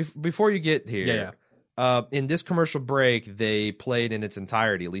house. Before you get here. Yeah. In this commercial break, they played in its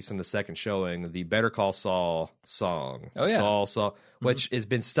entirety, at least in the second showing, the Better Call Saul song. Oh, yeah. Saul, which has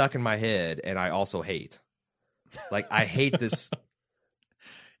been stuck in my head, and I also hate. Like, I hate this.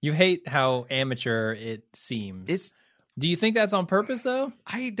 You hate how amateur it seems. Do you think that's on purpose, though?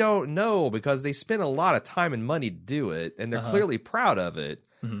 I don't know, because they spent a lot of time and money to do it, and they're clearly proud of it.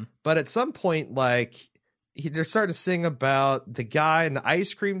 Mm-hmm. But at some point, they're starting to sing about the guy in the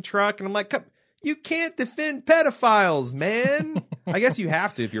ice cream truck, and I'm like, you can't defend pedophiles, man. I guess you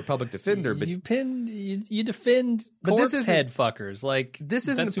have to if you're a public defender, but you defend corpse head fuckers. Like, this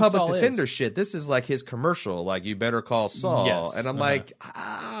isn't public defender shit. This is like his commercial, like you better call Saul. Yes. And I'm like,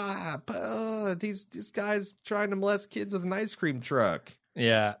 these guys trying to molest kids with an ice cream truck.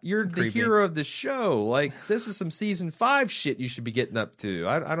 Yeah, you're the hero of the show. Like, this is some season 5 shit you should be getting up to.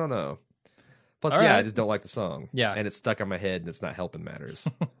 I don't know. Plus, I just don't like the song. Yeah, and it's stuck in my head, and it's not helping matters.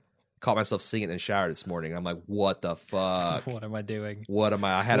 Caught myself singing in the shower this morning. I'm like, what the fuck? What am I doing? What am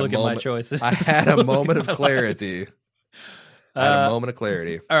I? I had Look a moment. At my choices. I had a moment of clarity.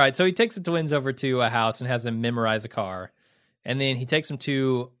 All right, so he takes the twins over to a house and has them memorize a car. And then he takes them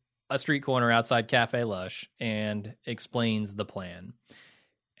to a street corner outside Cafe Lush and explains the plan.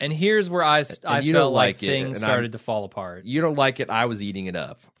 And here's where I felt like things started to fall apart. You don't like it. I was eating it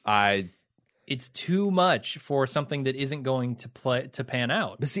up. It's too much for something that isn't going to pan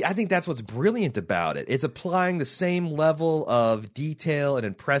out. But see, I think that's what's brilliant about it. It's applying the same level of detail and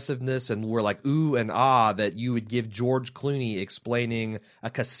impressiveness, and we're like ooh and ah that you would give George Clooney explaining a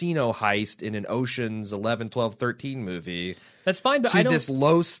casino heist in an Ocean's 11, 12, 13 movie. That's fine, but I don't... this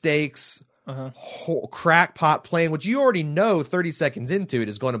low stakes crackpot plan, which you already know 30 seconds into it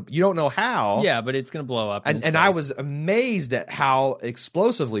is going to, you don't know how. Yeah, but it's going to blow up. And I was amazed at how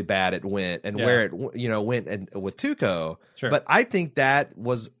explosively bad it went and where it went with Tuco. Sure. But I think that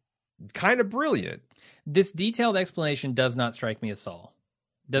was kind of brilliant. This detailed explanation does not strike me as Saul.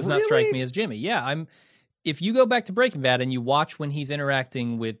 Does not strike me as Jimmy. Yeah, if you go back to Breaking Bad and you watch when he's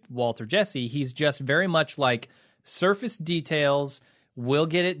interacting with Walter Jesse, he's just very much like surface details. We'll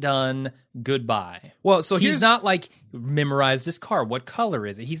get it done. Goodbye. Well, so he's not like memorize this car. What color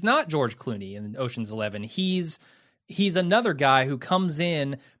is it? He's not George Clooney in Ocean's 11. He's another guy who comes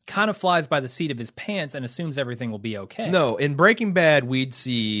in, kind of flies by the seat of his pants, and assumes everything will be okay. No, in Breaking Bad, we'd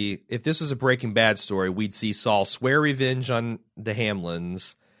see, if this was a Breaking Bad story, we'd see Saul swear revenge on the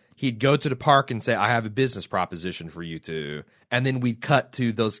Hamlins. He'd go to the park and say, I have a business proposition for you two. And then we'd cut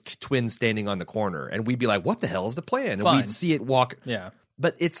to those twins standing on the corner. And we'd be like, what the hell is the plan? And we'd see it walk. Yeah.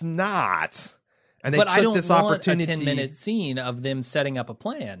 But it's not. And they took I don't this want opportunity. A 10-minute scene of them setting up a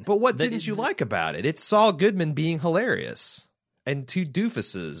plan. But what didn't you like about it? It's Saul Goodman being hilarious. And two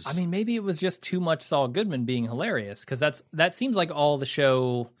doofuses. I mean, maybe it was just too much Saul Goodman being hilarious. Because that seems like all the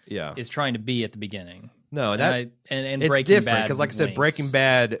show is trying to be at the beginning. No, and it's Breaking different Bad because, like I said, Breaking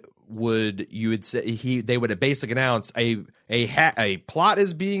Bad they would have basically announced a plot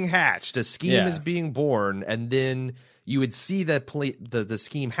is being hatched, a scheme is being born, and then you would see the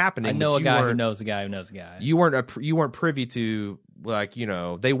scheme happening. I know a guy who knows a guy who knows a guy. You weren't privy to, like,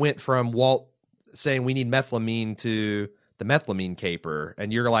 they went from Walt saying we need methylamine to the methylamine caper,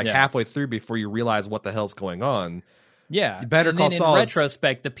 and you're like halfway through before you realize what the hell's going on. Yeah, Better Call Saul. In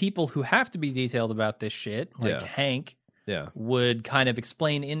retrospect, the people who have to be detailed about this shit, like Hank, would kind of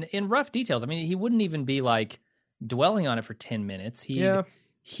explain in rough details. I mean, he wouldn't even be like dwelling on it for 10 minutes.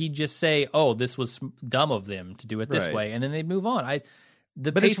 He'd just say, "Oh, this was dumb of them to do it this way," and then they'd move on.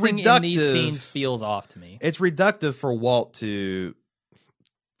 The pacing in these scenes feels off to me. It's reductive for Walt to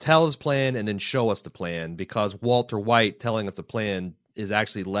tell his plan and then show us the plan, because Walter White telling us the plan is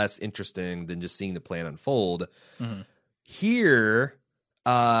actually less interesting than just seeing the plan unfold. Mm-hmm. Here,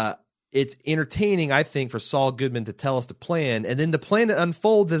 it's entertaining, I think, for Saul Goodman to tell us the plan, and then the plan that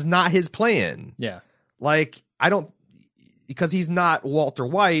unfolds is not his plan. Yeah. Like, because he's not Walter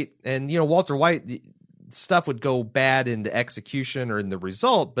White, and, Walter White, stuff would go bad in the execution or in the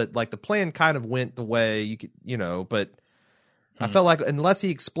result, but, like, the plan kind of went the way you could, but I felt like unless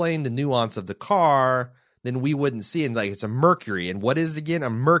he explained the nuance of the car, then we wouldn't see it. Like, it's a Mercury, and what is it again?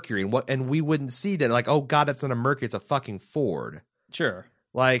 A Mercury, and we wouldn't see that. Like, oh god, that's not a Mercury, it's a fucking Ford. Sure.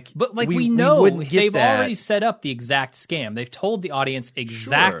 But we know they've already set up the exact scam. They've told the audience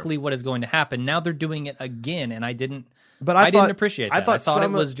exactly what is going to happen. Now they're doing it again, and I didn't appreciate that. I thought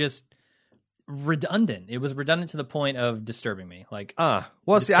it was just redundant. It was redundant to the point of disturbing me.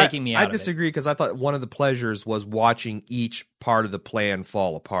 Taking me out. I disagree because I thought one of the pleasures was watching each part of the plan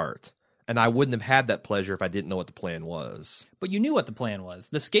fall apart. And I wouldn't have had that pleasure if I didn't know what the plan was. But you knew what the plan was.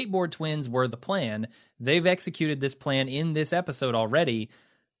 The skateboard twins were the plan. They've executed this plan in this episode already.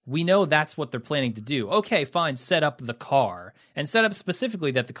 We know that's what they're planning to do. Okay, fine, set up the car. And set up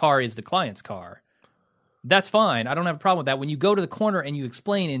specifically that the car is the client's car. That's fine. I don't have a problem with that. When you go to the corner and you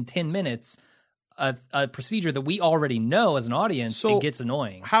explain in 10 minutes a procedure that we already know as an audience, it gets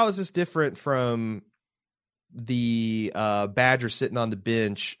annoying. How is this different from the Badger sitting on the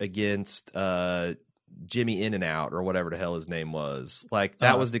bench against Jimmy In and Out or whatever the hell his name was? Like,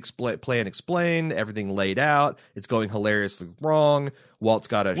 that was the plan explained, everything laid out. It's going hilariously wrong. Walt's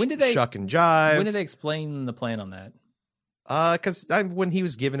got to shuck and jive. When did they explain the plan on that? Because when he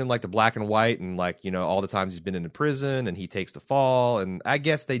was giving him like the black and white and like, you know, all the times he's been in the prison and he takes the fall, and I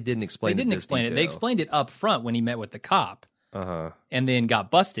guess they didn't explain it. They didn't explain it. They explained it up front when he met with the cop and then got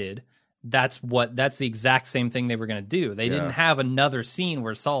busted. That's the exact same thing they were going to do. They didn't have another scene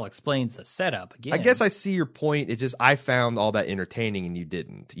where Saul explains the setup again. I guess I see your point. It's just I found all that entertaining and you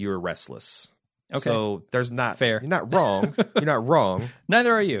didn't. You were restless. Okay. So there's not fair. You're not wrong. You're not wrong.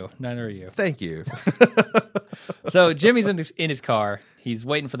 Neither are you. Thank you. So Jimmy's in his car. He's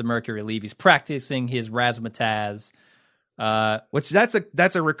waiting for the Mercury to leave. He's practicing his razzmatazz. Which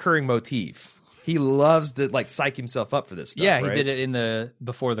that's a recurring motif. He loves to like psych himself up for this stuff. Yeah, he right? did it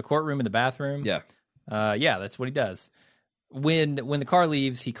before the courtroom in the bathroom. Yeah. That's what he does. When the car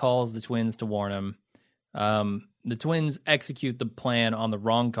leaves, he calls the twins to warn him. The twins execute the plan on the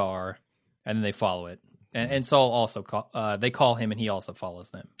wrong car, and then they follow it. And Saul also they call him, and he also follows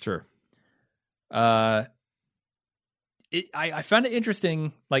them. Sure. I found it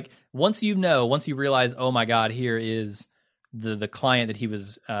interesting. Like once you realize, oh my God, here is the client that he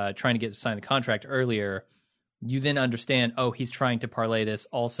was trying to get to sign the contract earlier. You then understand, oh, he's trying to parlay this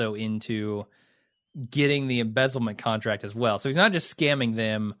also into getting the embezzlement contract as well. So he's not just scamming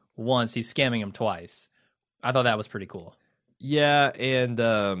them once; he's scamming them twice. I thought that was pretty cool. Yeah, and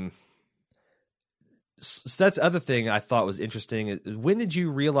so that's the other thing I thought was interesting. When did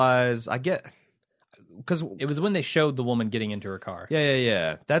you realize? Because it was when they showed the woman getting into her car.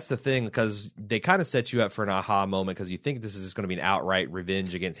 Yeah. That's the thing, because they kind of set you up for an aha moment because you think this is just going to be an outright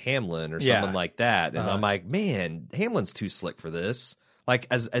revenge against Hamlin or someone like that. And I'm like, man, Hamlin's too slick for this. Like,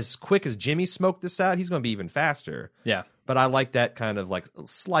 as quick as Jimmy smoked this out, he's going to be even faster. Yeah. But I like that kind of like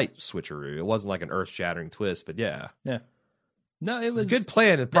slight switcheroo. It wasn't like an earth-shattering twist, but yeah. Yeah. No, it was a good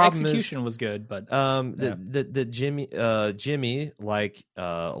plan. The problem execution was good, but the Jimmy, like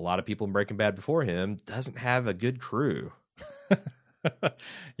a lot of people in Breaking Bad before him, doesn't have a good crew.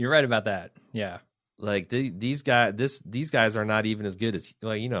 You're right about that. Yeah, like these guys are not even as good as,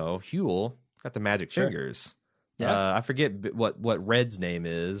 like, you know, Huel got the magic fingers. Yeah, I forget what Red's name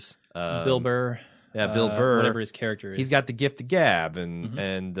is. Bill Burr. Yeah, Bill Burr, whatever his character is. He's got the gift of gab,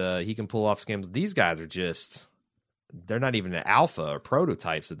 and he can pull off scams. These guys are just. They're not even an alpha or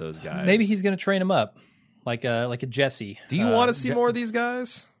prototypes of those guys. Maybe he's going to train them up like a Jesse. Do you want to see more of these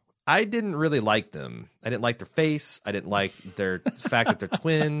guys? I didn't really like them. I didn't like their face. I didn't like their fact that they're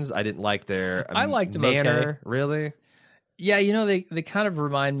twins. I didn't like their I liked them manner. Okay. Really? Yeah, you know, they kind of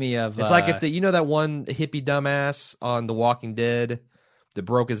remind me of... It's like if you know that one hippie dumbass on The Walking Dead that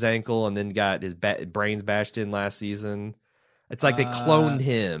broke his ankle and then got his brains bashed in last season? It's like they cloned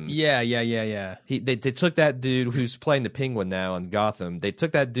him. Yeah. They took that dude who's playing the Penguin now in Gotham. They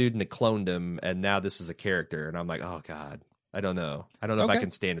took that dude and they cloned him, and now this is a character. And I'm like, oh God, I don't know. I don't know if I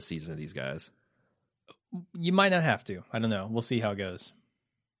can stand a season of these guys. You might not have to. I don't know. We'll see how it goes.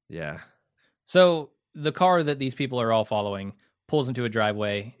 Yeah. So the car that these people are all following pulls into a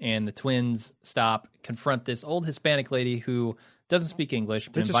driveway, and the twins stop, confront this old Hispanic lady who doesn't speak English,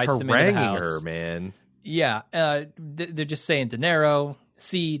 but invites them into the house. Her, man. Yeah, they're just saying dinero,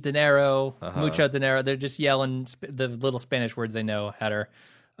 dinero, mucho dinero. They're just yelling the little Spanish words they know at her.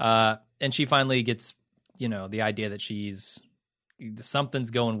 And she finally gets, you know, the idea that something's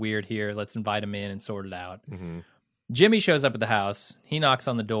going weird here. Let's invite him in and sort it out. Mm-hmm. Jimmy shows up at the house. He knocks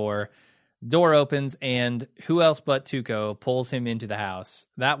on the door. Door opens, and who else but Tuco pulls him into the house.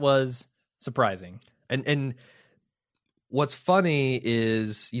 That was surprising. And what's funny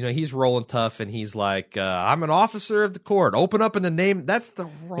is, he's rolling tough and he's like, I'm an officer of the court. Open up in the name. That's the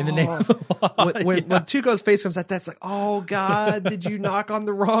wrong. In the name of the law. When Tuco's face comes out, that's like, oh God, did you knock on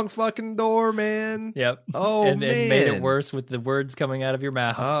the wrong fucking door, man? Yep. Oh, and man. it made it worse with the words coming out of your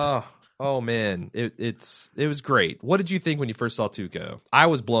mouth. Oh man. It was great. What did you think when you first saw Tuco? I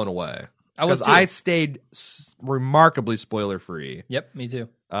was blown away. Because I stayed remarkably spoiler free. Yep, me too.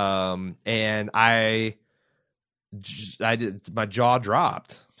 And I did, my jaw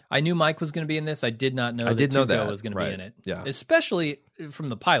dropped. I knew Mike was going to be in this. I did not know that Tuco was going to be in it. Yeah, especially from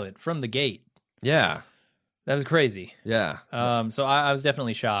the pilot, from the gate. Yeah, that was crazy. Yeah. So I was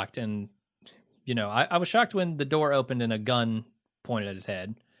definitely shocked, and I was shocked when the door opened and a gun pointed at his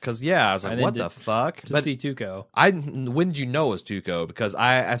head. Because I was like, "What the fuck?" To see Tuco, when did you know it was Tuco? Because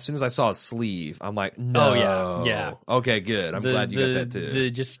as soon as I saw his sleeve, I'm like, "No, yeah. Okay, good. I'm glad you got that too." The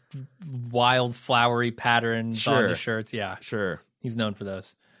just wild flowery patterns on his shirts, sure. He's known for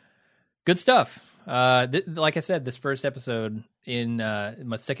those. Good stuff. Like I said, this first episode in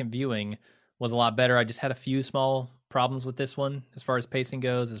my second viewing was a lot better. I just had a few small problems with this one as far as pacing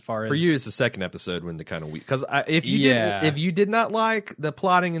goes. For you, it's the second episode when the kind of weak. Because if you did not like the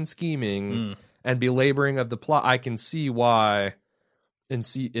plotting and scheming and belaboring of the plot, I can see why.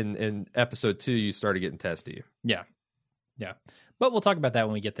 In episode 2, you started getting testy. Yeah. But we'll talk about that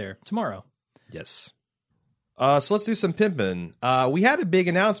when we get there tomorrow. Yes. So let's do some pimping. We had a big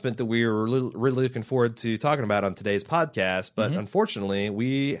announcement that we were really looking forward to talking about on today's podcast, but unfortunately,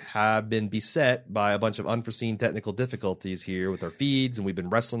 we have been beset by a bunch of unforeseen technical difficulties here with our feeds, and we've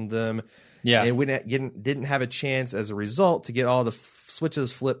been wrestling them. Yeah, and we didn't have a chance as a result to get all the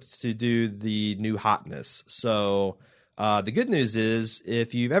switches flipped to do the new hotness. So the good news is,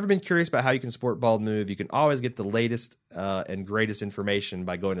 if you've ever been curious about how you can support Bald Move, you can always get the latest and greatest information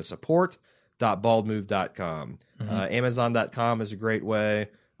by going to support.baldmove.com. Amazon.com is a great way.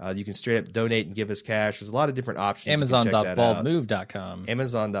 You can straight up donate and give us cash. There's a lot of different options. Amazon.baldmove.com.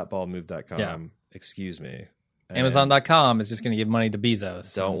 Amazon.baldmove.com. Yeah. Excuse me. Amazon.com is just going to give money to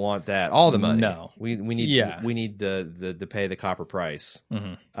Bezos. Don't want that. All the money. No. We need the pay the copper price.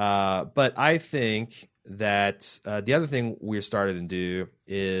 But I think that the other thing we're starting to do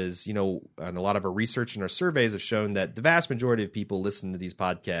is, and a lot of our research and our surveys have shown that the vast majority of people listen to these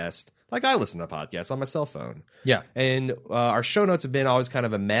podcasts. Like, I listen to podcasts on my cell phone. Yeah. And our show notes have been always kind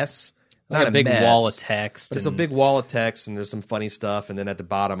of a mess. Not a big wall of text. But it's a big wall of text, and there's some funny stuff. And then at the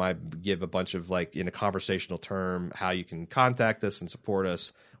bottom, I give a bunch of, in a conversational term, how you can contact us and support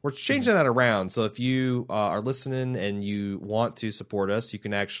us. We're changing that around. So if you are listening and you want to support us, you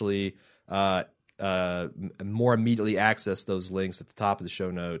can actually more immediately access those links at the top of the show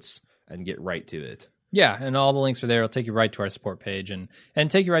notes and get right to it. Yeah, and all the links are there. It'll take you right to our support page and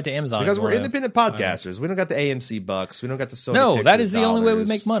take you right to Amazon. Because we're independent podcasters. We don't got the AMC bucks. We don't got the Sony No, that is the dollars. only way we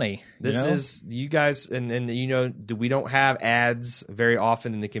make money. This is you guys, and we don't have ads very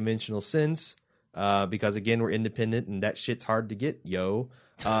often in the conventional sense because, again, we're independent and that shit's hard to get, yo.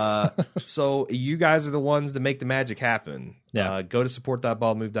 So you guys are the ones that make the magic happen. Yeah. Go to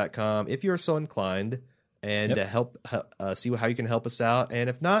support.baldmove.com if you're so inclined and help see how you can help us out. And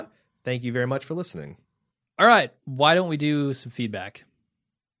if not, thank you very much for listening. All right. Why don't we do some feedback?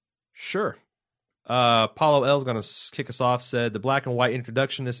 Sure. Paulo L is going to kick us off, said, the black and white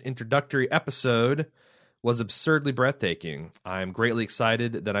introductory episode was absurdly breathtaking. I'm greatly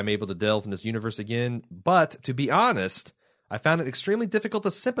excited that I'm able to delve in this universe again, but to be honest, I found it extremely difficult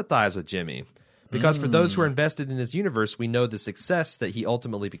to sympathize with Jimmy. Because for those who are invested in his universe, we know the success that he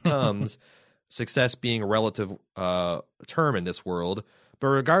ultimately becomes, success being a relative term in this world. But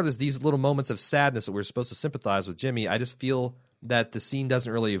regardless, these little moments of sadness that we're supposed to sympathize with Jimmy, I just feel that the scene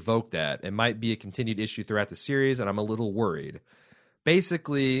doesn't really evoke that. It might be a continued issue throughout the series, and I'm a little worried.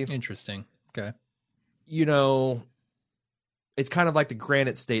 Basically... Interesting. Okay. It's kind of like the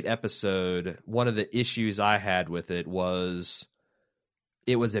Granite State episode. One of the issues I had with it was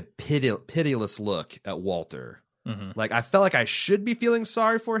a pitiless look at Walter. Mm-hmm. Like, I felt like I should be feeling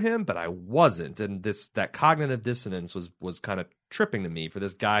sorry for him, but I wasn't. And that cognitive dissonance was kind of tripping to me for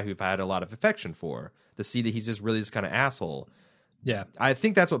this guy who've had a lot of affection for, to see that he's just really this kind of asshole. Yeah. I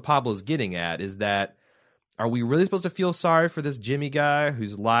think that's what Pablo's getting at, is that, are we really supposed to feel sorry for this Jimmy guy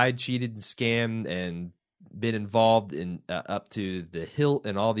who's lied, cheated, and scammed and been involved in up to the hilt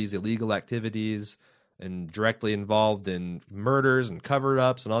in all these illegal activities and directly involved in murders and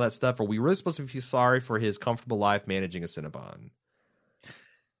cover-ups and all that stuff? Are we really supposed to feel sorry for his comfortable life managing a Cinnabon?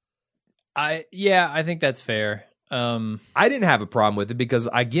 I think that's fair. I didn't have a problem with it because,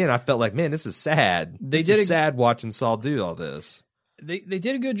 again, I felt like, man, this is sad. It's sad watching Saul do all this. They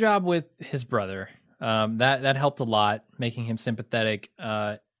did a good job with his brother. that helped a lot, making him sympathetic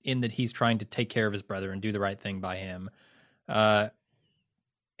in that he's trying to take care of his brother and do the right thing by him. And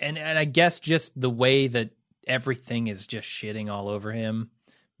I guess just the way that everything is just shitting all over him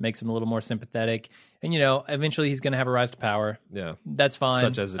makes him a little more sympathetic. And, eventually he's going to have a rise to power. Yeah. That's fine.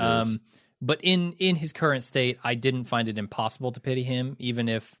 Such as it is. But in his current state, I didn't find it impossible to pity him, even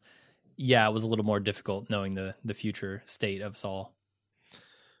if, it was a little more difficult knowing the future state of Saul.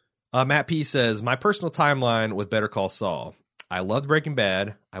 Matt P. says, my personal timeline with Better Call Saul. I loved Breaking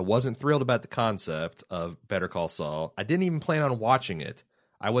Bad. I wasn't thrilled about the concept of Better Call Saul. I didn't even plan on watching it.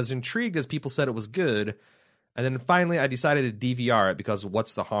 I was intrigued as people said it was good. And then finally, I decided to DVR it because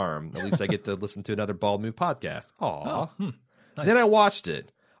what's the harm? At least I get to listen to another Bald Move podcast. Aw. Nice. Then I watched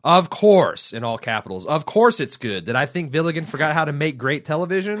it. Of course, in all capitals. Of course it's good. Did I think Villigan forgot how to make great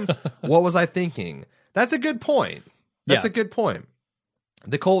television? What was I thinking? That's a good point. That's a good point.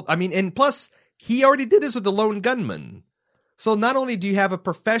 And plus, he already did this with the Lone Gunman. So not only do you have a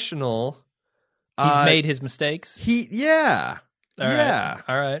professional... He's made his mistakes? All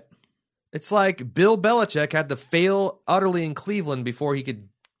right. It's like Bill Belichick had to fail utterly in Cleveland before he could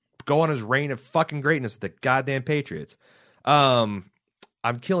go on his reign of fucking greatness with the goddamn Patriots.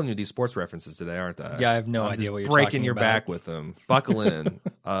 I'm killing you these sports references today, aren't I? Yeah, I have no idea what you're breaking talking your about. back with them. Buckle in.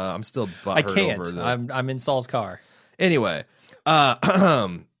 I'm still butthurt I can't. over the... I'm in Saul's car. Anyway,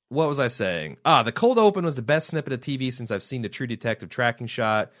 what was I saying? The cold open was the best snippet of TV since I've seen the True Detective tracking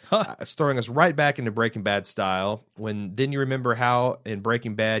shot, throwing us right back into Breaking Bad style. Then you remember how in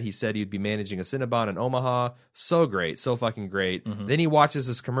Breaking Bad he said he'd be managing a Cinnabon in Omaha? So great, so fucking great. Mm-hmm. Then he watches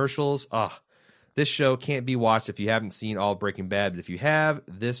his commercials. This show can't be watched if you haven't seen all Breaking Bad, but if you have,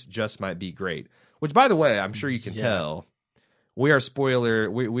 this just might be great. Which, by the way, I'm sure you can tell, we are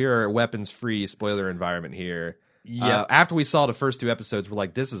we are a weapons-free spoiler environment here. Yeah. After we saw the first 2 episodes, we're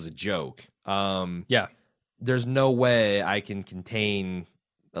like, this is a joke. There's no way I can contain,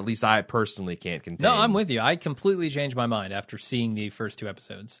 at least I personally can't contain. No, I'm with you. I completely changed my mind after seeing the first 2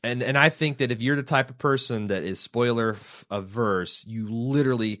 episodes. And I think that if you're the type of person that is spoiler averse, you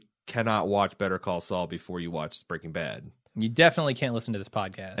literally cannot watch Better Call Saul before you watch Breaking Bad. You definitely can't listen to this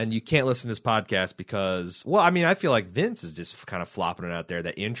podcast. And you can't listen to this podcast because, I feel like Vince is just kind of flopping it out there.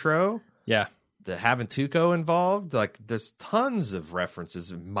 The intro. Yeah. The having Tuco involved. Like, there's tons of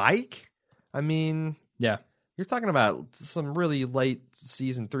references. Mike. Yeah. You're talking about some really late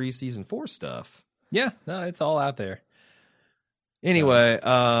season 3, season 4 stuff. Yeah. No, it's all out there. Anyway,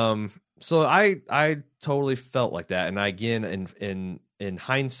 so I totally felt like that. And again, in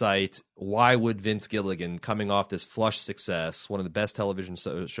hindsight, why would Vince Gilligan, coming off this flush success, one of the best television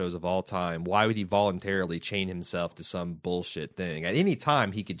shows of all time, why would he voluntarily chain himself to some bullshit thing? At any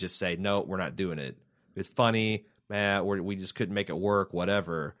time, he could just say, no, we're not doing it. It's funny, man, we just couldn't make it work,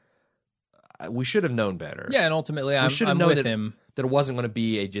 whatever. We should have known better. Yeah, and ultimately, I'm with him. That it wasn't going to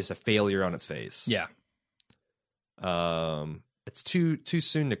be just a failure on its face. Yeah. It's too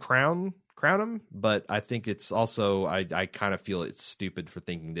soon to crown him, but I think it's also I kind of feel it's stupid for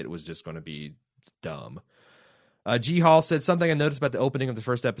thinking that it was just going to be dumb. G Hall said something I noticed about the opening of the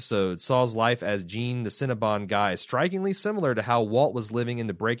first episode. Saul's life as Gene the Cinnabon guy is strikingly similar to how Walt was living in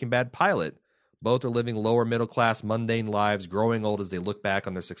the Breaking Bad pilot. Both are living lower middle class mundane lives, growing old as they look back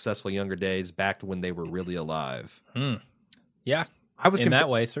on their successful younger days, back to when they were really alive. Yeah, in that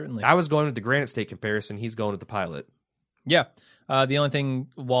way, certainly. I was going with the Granite State comparison. He's going with the pilot. Yeah. The only thing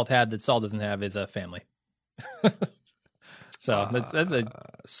Walt had that Saul doesn't have is a family. So that's a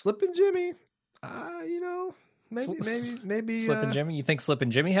Slippin' Jimmy. Maybe Slippin' Jimmy. You think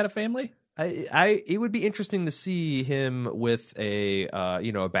Slippin' Jimmy had a family? It would be interesting to see him with a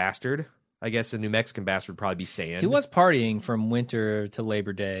bastard. I guess a New Mexican bastard would probably be Sand. He was partying from winter to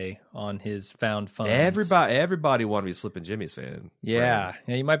Labor Day on his found funds. Everybody wanted to be Slippin' Jimmy's fan. Yeah,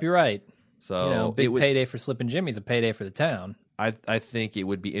 you might be right. So big payday for Slippin' Jimmy's a payday for the town. I think it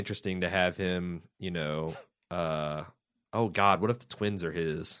would be interesting to have him, oh God, what if the twins are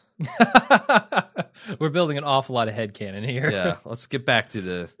his? We're building an awful lot of headcanon here. Yeah, let's get back to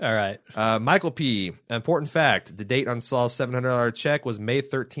the... All right. Michael P., important fact, the date on Saul's $700 check was May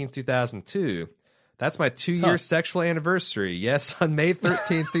 13th, 2002. That's my 2-year sexual anniversary. Yes, on May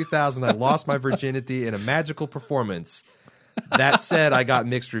 13th, 2000, I lost my virginity in a magical performance. That said, I got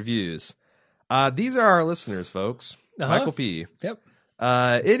mixed reviews. These are our listeners, folks. Michael P. Yep.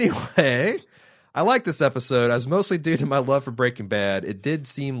 Anyway, I like this episode. I was mostly due to my love for Breaking Bad. It did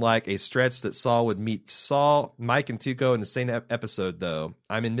seem like a stretch that Saul would meet Mike, and Tuco in the same episode, though.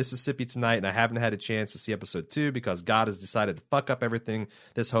 I'm in Mississippi tonight, and I haven't had a chance to see episode 2 because God has decided to fuck up everything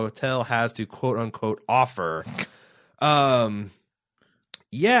this hotel has to quote-unquote offer.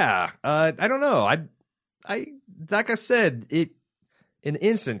 Yeah, I don't know. I like I said, in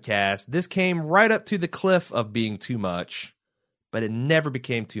Instant Cast, this came right up to the cliff of being too much, but it never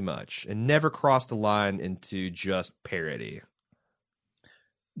became too much. It never crossed the line into just parody.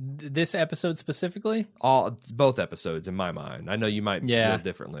 This episode specifically? Both episodes, in my mind. I know you might feel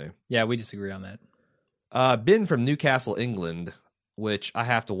differently. Yeah, we disagree on that. Ben from Newcastle, England, which I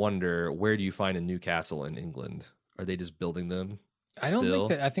have to wonder, where do you find a Newcastle in England? Are they just building them? I don't think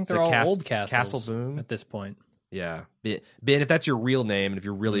that. I think they're all old castles Castle Boom at this point. Yeah. Ben, if that's your real name, and if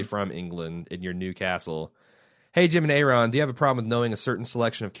you're really from England and you're Newcastle, hey, Jim and Aaron, do you have a problem with knowing a certain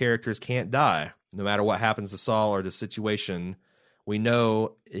selection of characters can't die? No matter what happens to Saul or the situation we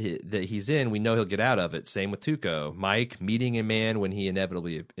know that he's in, we know he'll get out of it. Same with Tuco. Mike, meeting a man when he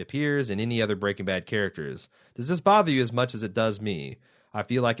inevitably appears, and any other Breaking Bad characters. Does this bother you as much as it does me? I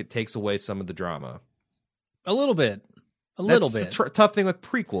feel like it takes away some of the drama. A little bit. That's the tough thing with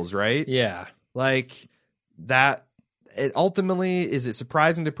prequels, right? Yeah. Like, that... It ultimately, is it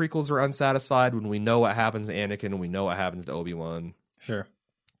surprising the prequels were unsatisfied when we know what happens to Anakin and we know what happens to Obi-Wan? Sure.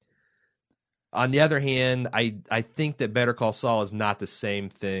 On the other hand, I think that Better Call Saul is not the same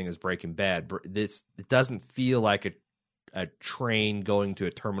thing as Breaking Bad. It doesn't feel like a train going to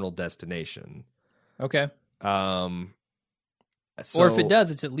a terminal destination. Okay. Or if it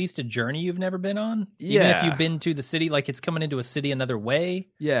does, it's at least a journey you've never been on. Yeah. Even if you've been to the city, like it's coming into a city another way.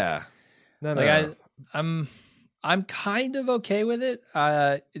 Yeah. No. I'm kind of okay with it,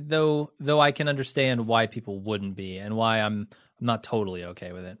 though I can understand why people wouldn't be and why I'm not totally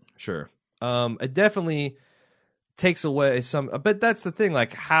okay with it. Sure. It definitely takes away some, but that's the thing,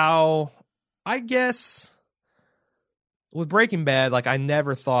 like how, I guess, with Breaking Bad, like I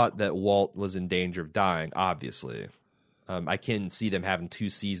never thought that Walt was in danger of dying, obviously. I can see them having 2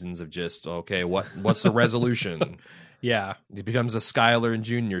 seasons of just, okay, what's the resolution? Yeah. It becomes a Skyler and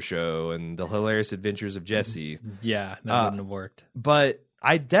Junior show and the hilarious adventures of Jesse. Yeah, that wouldn't have worked. But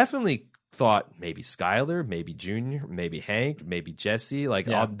I definitely thought maybe Skyler, maybe Junior, maybe Hank, maybe Jesse. Like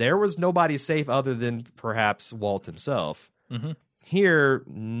there was nobody safe other than perhaps Walt himself. Mm-hmm. Here,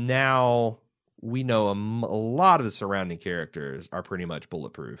 now we know a lot of the surrounding characters are pretty much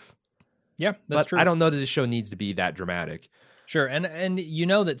bulletproof. Yeah, that's true. I don't know that this show needs to be that dramatic. Sure, and you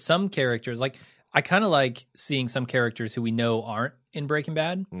know that some characters, like I kind of like seeing some characters who we know aren't in Breaking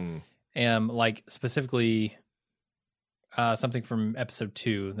Bad, like specifically something from episode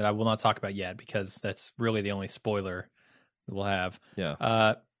 2 that I will not talk about yet because that's really the only spoiler that we'll have.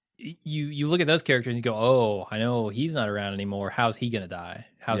 Yeah. You look at those characters and you go, oh, I know he's not around anymore. How's he going to die?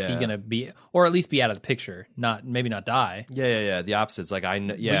 How's he going to be, or at least be out of the picture? Maybe not die. Yeah. The opposite's like, I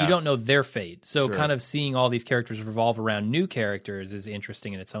know. Yeah. But you don't know their fate. So kind of seeing all these characters revolve around new characters is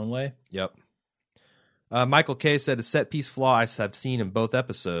interesting in its own way. Yep. Michael K. said, a set piece flaw I have seen in both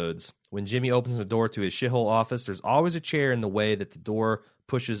episodes. When Jimmy opens the door to his shithole office, there's always a chair in the way that the door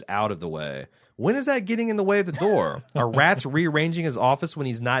pushes out of the way. When is that getting in the way of the door? Are rats rearranging his office when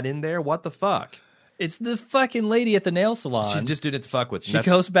he's not in there? What the fuck? It's the fucking lady at the nail salon. She's just doing it to fuck with. She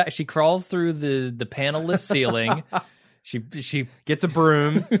goes back. She crawls through the panelless ceiling. She gets a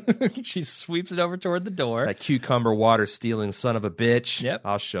broom. She sweeps it over toward the door. That cucumber water stealing son of a bitch. Yep.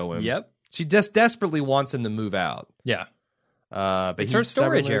 I'll show him. Yep. She just desperately wants him to move out. Yeah. But it's her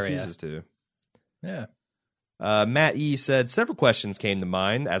storage area. Refuses to. Yeah. Matt E. said, several questions came to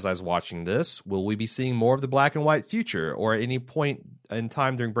mind as I was watching this. Will we be seeing more of the black and white future or at any point in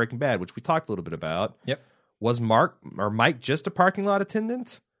time during Breaking Bad, which we talked a little bit about? Yep. Was Mike just a parking lot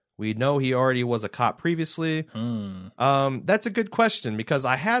attendant? We know he already was a cop previously. That's a good question because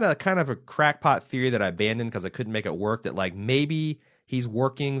I had a kind of a crackpot theory that I abandoned because I couldn't make it work, that like maybe he's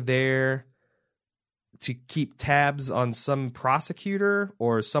working there to keep tabs on some prosecutor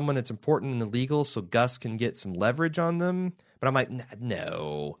or someone that's important and illegal so Gus can get some leverage on them. But I'm like,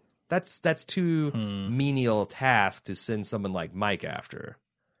 no, that's too menial a task to send someone like Mike after.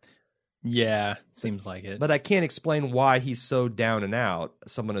 Yeah, seems like it. But I can't explain why he's so down and out,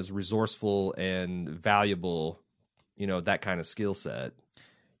 someone as resourceful and valuable, that kind of skill set.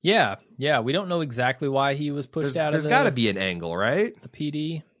 Yeah, we don't know exactly why he was pushed out of There's got to be an angle, right? The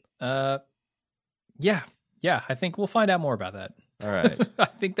PD. Yeah, I think we'll find out more about that. All right. I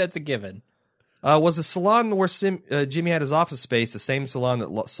think that's a given. Was the salon where Jimmy had his office space the same salon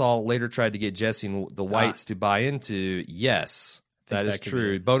that Saul later tried to get Jesse and the Whites to buy into? Yes, that is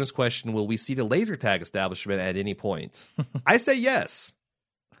true. Bonus question, will we see the laser tag establishment at any point? I say yes.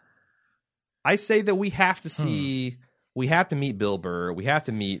 I say that we have to see we have to meet Bill Burr. We have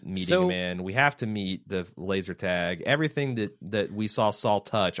to meet Meeting Man. We have to meet the laser tag. Everything that we saw Saul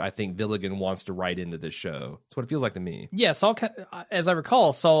touch, I think Villigan wants to write into this show. That's what it feels like to me. Yeah, Saul, as I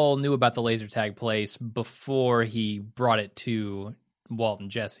recall, Saul knew about the laser tag place before he brought it to Walt and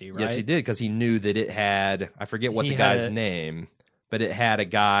Jesse, right? Yes, he did, because he knew that it had, I forget what the guy's name, but it had a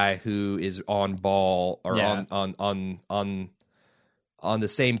guy who is on ball or on the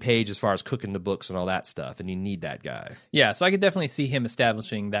same page as far as cooking the books and all that stuff, and you need that guy. Yeah, so I could definitely see him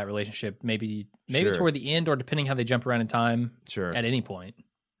establishing that relationship, maybe Sure. toward the end, or depending how they jump around in time. Sure. At any point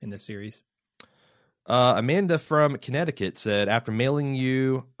in this series. Amanda from Connecticut said, after mailing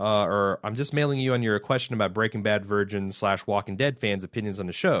you, I'm just mailing you on your question about Breaking Bad virgins / Walking Dead fans' opinions on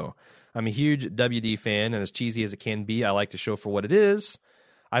the show. I'm a huge WD fan, and as cheesy as it can be, I like the show for what it is.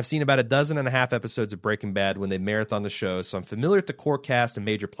 I've seen about 12.5 episodes of Breaking Bad when they marathon the show, so I'm familiar with the core cast and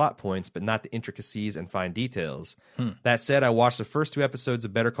major plot points, but not the intricacies and fine details. That said, I watched the first 2 episodes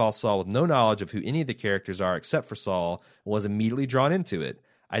of Better Call Saul with no knowledge of who any of the characters are except for Saul, and was immediately drawn into it.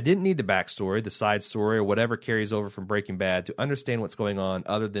 I didn't need the backstory, the side story, or whatever carries over from Breaking Bad to understand what's going on,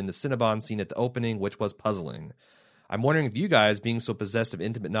 other than the Cinnabon scene at the opening, which was puzzling. I'm wondering if you guys, being so possessed of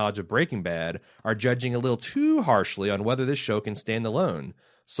intimate knowledge of Breaking Bad, are judging a little too harshly on whether this show can stand alone.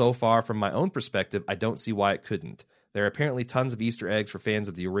 So far, from my own perspective, I don't see why it couldn't. There are apparently tons of Easter eggs for fans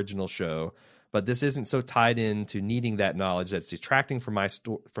of the original show, but this isn't so tied in to needing that knowledge that's detracting from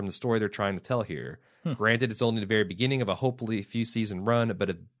from the story they're trying to tell here. Granted, it's only the very beginning of a hopefully few season run, but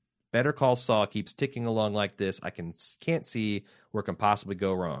if Better Call Saul keeps ticking along like this, I can't see where it can possibly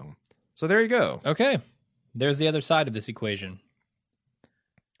go wrong. So there you go. Okay. There's the other side of this equation.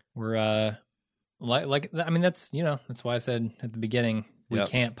 We're I mean, that's why I said at the beginning we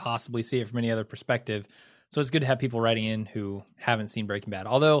can't possibly see it from any other perspective. So it's good to have people writing in who haven't seen Breaking Bad.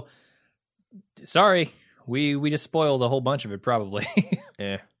 Although, sorry, we just spoiled a whole bunch of it probably.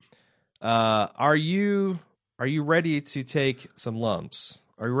 Yeah. Are you ready to take some lumps?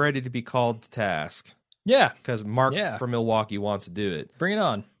 Are you ready to be called to task? Yeah. Because Mark from Milwaukee wants to do it. Bring it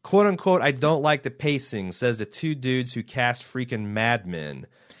on. Quote unquote, I don't like the pacing, says the 2 dudes who cast freaking Mad Men.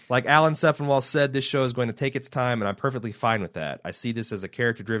 Like Alan Sepinwall said, this show is going to take its time, and I'm perfectly fine with that. I see this as a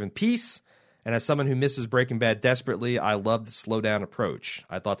character-driven piece, and as someone who misses Breaking Bad desperately, I love the slow-down approach.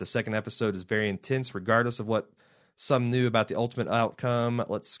 I thought the second episode is very intense, regardless of what some knew about the ultimate outcome.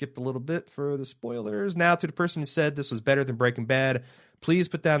 Let's skip a little bit for the spoilers. Now, to the person who said this was better than Breaking Bad, please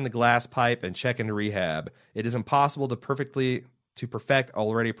put down the glass pipe and check into rehab. It is impossible to perfect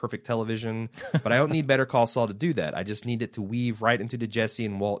already perfect television, but I don't need Better Call Saul to do that. I just need it to weave right into the Jesse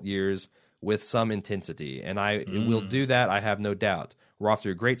and Walt years with some intensity, and it will do that, I have no doubt. We're off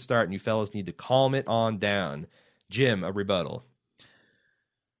to a great start, and you fellas need to calm it on down. Jim, a rebuttal.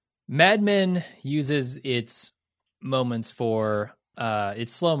 Mad Men uses its moments for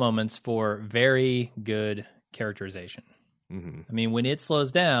its slow moments for very good characterization. Mm-hmm. I mean, when it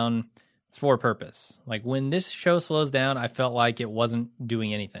slows down, it's for a purpose. Like when this show slows down, I felt like it wasn't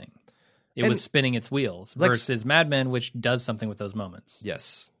doing anything. It was spinning its wheels versus Mad Men, which does something with those moments.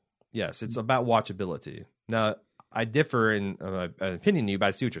 Yes, it's about watchability. Now, I differ in an opinion to you, but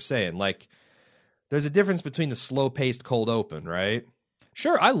I see what you're saying. Like, there's a difference between the slow-paced cold open, right?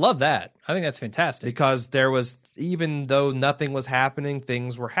 Sure, I love that. I think that's fantastic. Because there was, even though nothing was happening,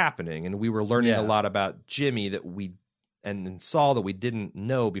 things were happening, and we were learning a lot about Jimmy and Saul that we didn't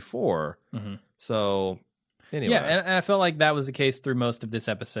know before. Mm-hmm. So, anyway. Yeah, and I felt like that was the case through most of this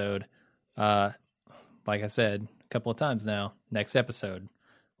episode. Like I said a couple of times now, next episode,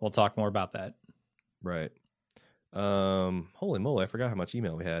 we'll talk more about that. Right. Holy moly, I forgot how much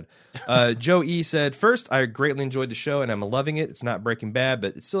email we had. Joe E said, first, I greatly enjoyed the show, and I'm loving it. It's not Breaking Bad,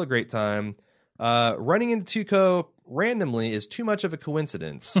 but it's still a great time. Running into Tuco randomly is too much of a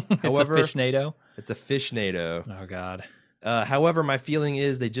coincidence. However, it's a fishnado. It's a fishnado. Oh, God. However, my feeling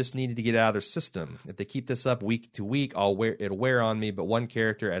is they just needed to get it out of their system. If they keep this up week to week, it'll wear on me, but one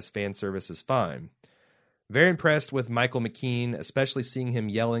character as fan service is fine. Very impressed with Michael McKean, especially seeing him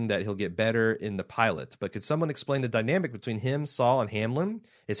yelling that he'll get better in the pilot. But could someone explain the dynamic between him, Saul, and Hamlin?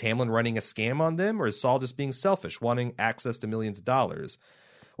 Is Hamlin running a scam on them, or is Saul just being selfish, wanting access to millions of dollars?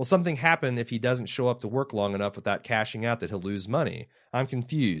 Will something happen if he doesn't show up to work long enough without cashing out that he'll lose money? I'm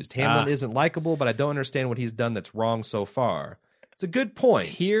confused. Hamlin isn't likable, but I don't understand what he's done that's wrong so far. It's a good point.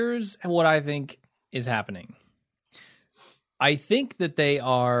 Here's what I think is happening. I think that they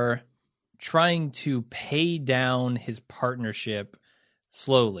are trying to pay down his partnership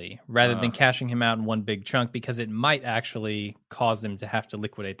slowly rather than cashing him out in one big chunk, because it might actually cause them to have to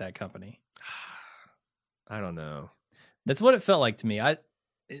liquidate that company. I don't know. That's what it felt like to me.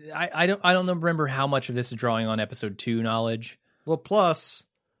 I don't remember how much of this is drawing on episode 2 knowledge. Well, plus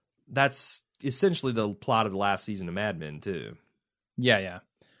that's essentially the plot of the last season of Mad Men too. Yeah.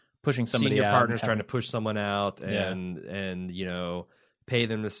 Pushing somebody Senior out. partners trying to push someone out and you know, pay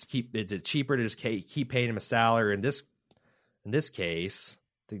them to keep. It's cheaper to just keep paying them a salary. In this case,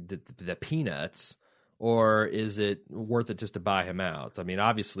 the peanuts, or is it worth it just to buy him out? I mean,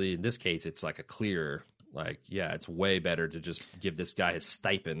 obviously, in this case, it's like a clear, like, yeah, it's way better to just give this guy his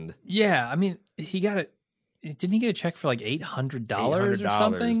stipend. Yeah, I mean, didn't he get a check for like $800 or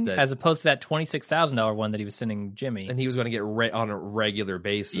something, as opposed to that $26,000 one that he was sending Jimmy? And he was going to get on a regular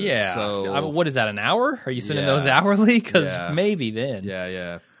basis. Yeah. So what is that, an hour? Are you sending those hourly? Because maybe then.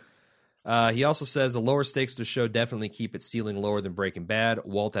 Yeah. He also says the lower stakes of the show definitely keep its ceiling lower than Breaking Bad.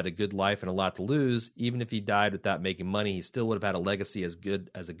 Walt had a good life and a lot to lose. Even if he died without making money, he still would have had a legacy as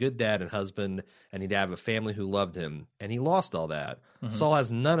a good dad and husband, and he'd have a family who loved him. And he lost all that. Mm-hmm. Saul has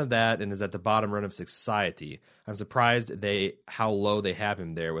none of that and is at the bottom run of society. I'm surprised how low they have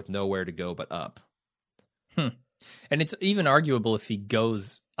him there, with nowhere to go but up. And it's even arguable if he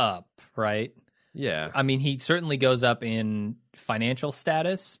goes up, right? Yeah. I mean, he certainly goes up in financial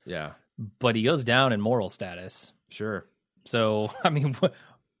status. Yeah. But he goes down in moral status. Sure. So, I mean,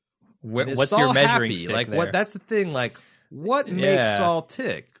 what's your measuring stick like, there? That's the thing. Like, what makes Saul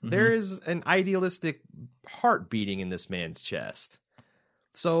tick? Mm-hmm. There is an idealistic heart beating in this man's chest.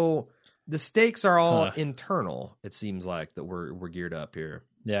 So the stakes are all internal. It seems like that we're geared up here.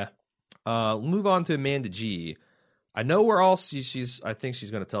 Yeah. Move on to Amanda G. I know we're all I think she's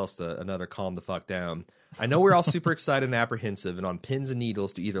going to tell us another calm the fuck down. I know we're all super excited and apprehensive and on pins and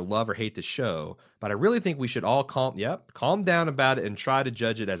needles to either love or hate the show, but I really think we should all calm down about it and try to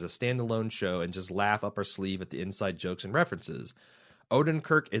judge it as a standalone show and just laugh up our sleeve at the inside jokes and references.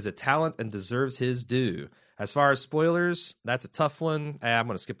 Odenkirk is a talent and deserves his due. As far as spoilers, that's a tough one. I'm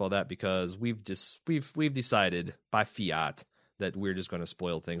going to skip all that because we've decided by fiat that we're just going to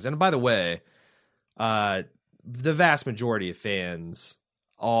spoil things. And by the way, the vast majority of fans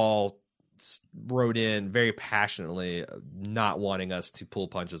all wrote in very passionately not wanting us to pull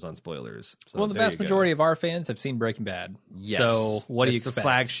punches on spoilers. So well, the vast majority of our fans have seen Breaking Bad. Yes. So what do you expect? It's the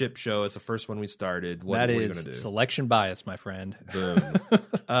flagship show. It's the first one we started. What are you going to do? Selection bias, my friend. Boom.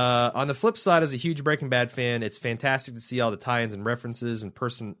 On the flip side, as a huge Breaking Bad fan, it's fantastic to see all the tie-ins and references and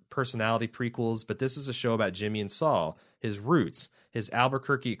personality prequels, but this is a show about Jimmy and Saul, his roots, his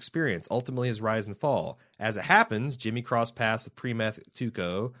Albuquerque experience, ultimately his rise and fall. As it happens, Jimmy crossed paths with pre-meth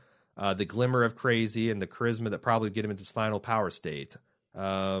Tuco, the glimmer of crazy, and the charisma that probably get him into his final power state.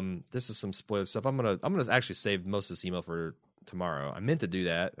 This is some spoiler stuff. I'm gonna actually save most of this email for tomorrow. I meant to do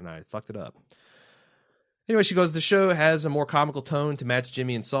that, and I fucked it up. Anyway, she goes, the show has a more comical tone to match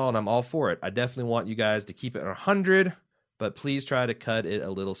Jimmy and Saul, and I'm all for it. I definitely want you guys to keep it 100, but please try to cut it a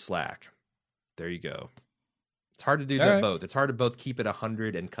little slack. There you go. It's hard to do both. It's hard to both keep it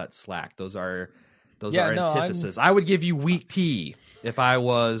 100 and cut slack. Those are antithesis. I would give you weak tea if I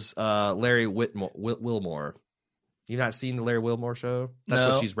was Larry Wilmore. You've not seen the Larry Wilmore show?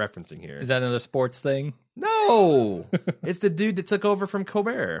 That's what she's referencing here. Is that another sports thing? No! It's the dude that took over from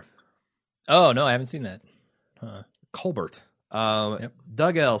Colbert. Oh, no, I haven't seen that. Colbert.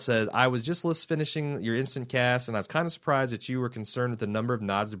 Doug L. said, I was just finishing your instant cast, and I was kind of surprised that you were concerned with the number of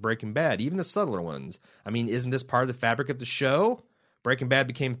nods to Breaking Bad, even the subtler ones. I mean, isn't this part of the fabric of the show? Breaking Bad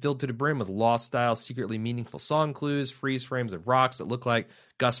became filled to the brim with Lost-style, secretly meaningful song clues, freeze frames of rocks that look like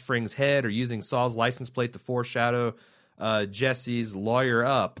Gus Fring's head, or using Saul's license plate to foreshadow Jesse's lawyer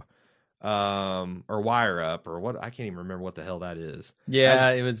up, or wire up, or what? I can't even remember what the hell that is. Yeah,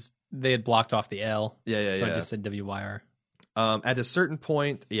 it was. They had blocked off the L. So I just said WYR. At a certain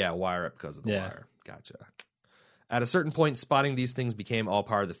point, wire up because of the wire. Gotcha. At a certain point, spotting these things became all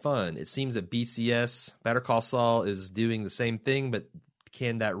part of the fun. It seems that BCS, Better Call Saul, is doing the same thing, but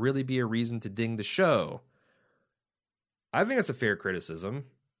can that really be a reason to ding the show? I think that's a fair criticism.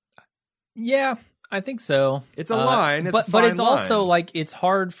 Yeah, I think so. It's a line, but it's also like it's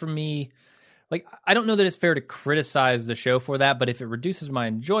hard for me. Like, I don't know that it's fair to criticize the show for that, but if it reduces my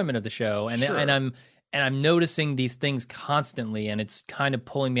enjoyment of the show, and I'm noticing these things constantly, and it's kind of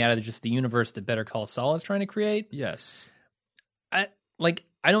pulling me out of just the universe that Better Call Saul is trying to create. Yes. I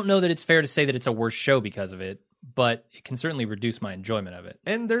don't know that it's fair to say that it's a worse show because of it, but it can certainly reduce my enjoyment of it.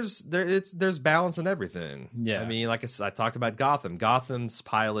 And there's balance in everying. Yeah. I mean, like I talked about Gotham. Gotham's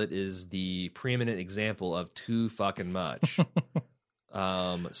pilot is the preeminent example of too fucking much.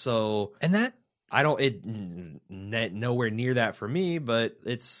 Nowhere near that for me, but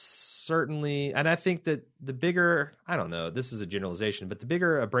it's certainly, and I think that the bigger, I don't know, this is a generalization, but the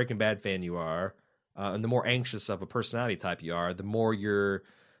bigger a Breaking Bad fan you are, and the more anxious of a personality type you are, the more you're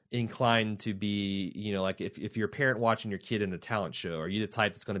inclined to be, like if you're a parent watching your kid in a talent show, are you the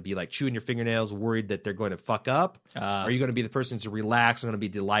type that's going to be like chewing your fingernails, worried that they're going to fuck up? Are you going to be the person to relax and going to be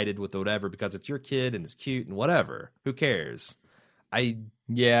delighted with whatever because it's your kid and it's cute and whatever? Who cares?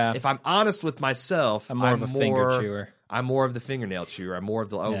 If I'm honest with myself, I'm more of a finger chewer. I'm more of the fingernail chewer. I'm more of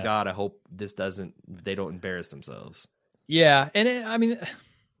the, God, I hope they don't embarrass themselves. Yeah. And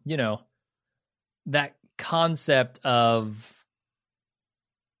that concept of,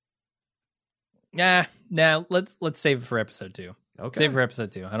 now let's save it for episode 2. Okay. Save it for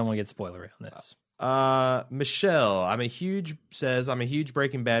episode 2. I don't want to get spoilery on this. Michelle, I'm a huge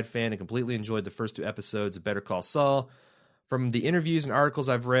Breaking Bad fan and completely enjoyed the first 2 episodes of Better Call Saul. From the interviews and articles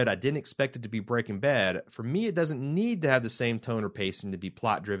I've read, I didn't expect it to be Breaking Bad. For me, it doesn't need to have the same tone or pacing to be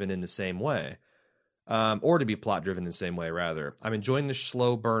plot-driven in the same way. Or to be plot-driven in the same way, rather. I'm enjoying the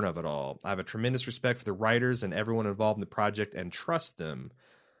slow burn of it all. I have a tremendous respect for the writers and everyone involved in the project and trust them.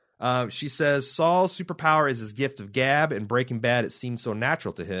 She says, Saul's superpower is his gift of gab. In Breaking Bad, it seems so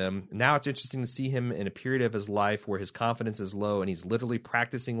natural to him. Now it's interesting to see him in a period of his life where his confidence is low and he's literally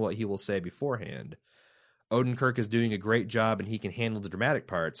practicing what he will say beforehand. Odenkirk is doing a great job and he can handle the dramatic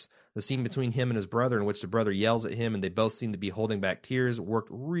parts. The scene between him and his brother in which the brother yells at him and they both seem to be holding back tears worked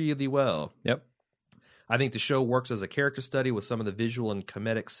really well. Yep. I think the show works as a character study with some of the visual and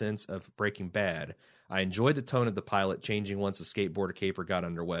comedic sense of Breaking Bad. I enjoyed the tone of the pilot changing once the skateboarder caper got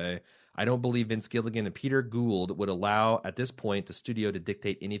underway. I don't believe Vince Gilligan and Peter Gould would allow, at this point, the studio to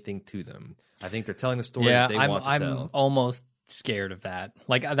dictate anything to them. I think they're telling a story that they want to tell. I'm almost scared of that.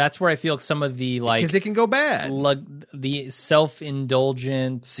 Like, that's where I feel some of the, like... Because it can go bad. The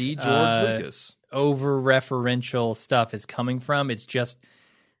self-indulgent... See George Lucas. Over-referential stuff is coming from. It's just...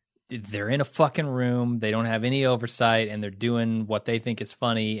 They're in a fucking room. They don't have any oversight, and they're doing what they think is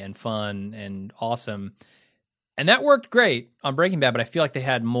funny and fun and awesome. And that worked great on Breaking Bad, but I feel like they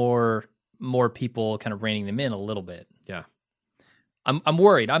had more people kind of reining them in a little bit. Yeah, I'm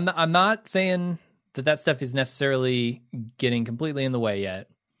worried. I'm not saying that stuff is necessarily getting completely in the way yet,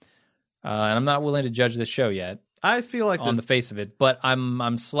 and I'm not willing to judge this show yet. I feel like on the face of it, but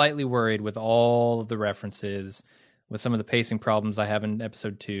I'm slightly worried with all of the references, with some of the pacing problems I have in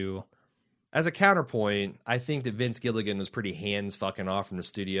episode 2. As a counterpoint, I think that Vince Gilligan was pretty hands fucking off from the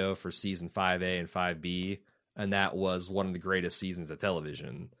studio for season 5A and 5B, and that was one of the greatest seasons of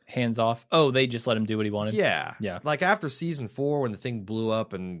television. Hands off? Oh, they just let him do what he wanted? Yeah. Like after season 4, when the thing blew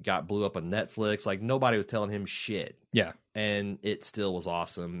up on Netflix, like nobody was telling him shit. Yeah. And it still was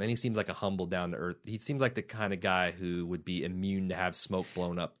awesome. And he seems like a humble, down-to-earth... He seems like the kind of guy who would be immune to have smoke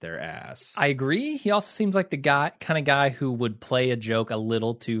blown up their ass. I agree. He also seems like the kind of guy who would play a joke a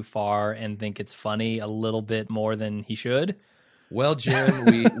little too far and think it's funny a little bit more than he should. Well,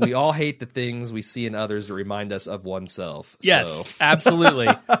 Jim, we all hate the things we see in others that remind us of oneself. Yes, so. Absolutely.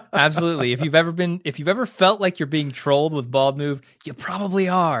 Absolutely. If you've ever felt like you're being trolled with Bald Move, you probably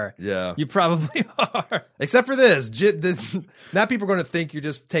are. Yeah. You probably are. Except for this. Now people are going to think you're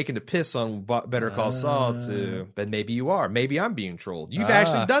just taking a piss on Better Call Saul too. But maybe you are. Maybe I'm being trolled. You've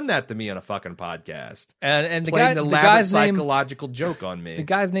actually done that to me on a fucking podcast. And the playing guy, an the elaborate guy's psychological joke on me. The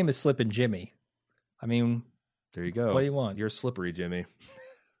guy's name is Slippin' Jimmy. I mean... There you go. What do you want? You're slippery, Jimmy.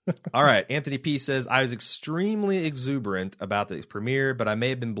 All right. Anthony P. says, I was extremely exuberant about the premiere, but I may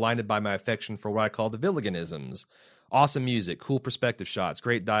have been blinded by my affection for what I call the Villiganisms. Awesome music, cool perspective shots,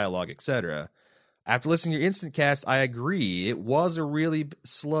 great dialogue, etc. After listening to your instant cast, I agree. It was a really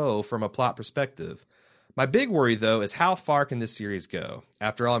slow from a plot perspective. My big worry, though, is how far can this series go?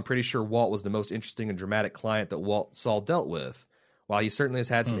 After all, I'm pretty sure Walt was the most interesting and dramatic client that Saul dealt with. While he certainly has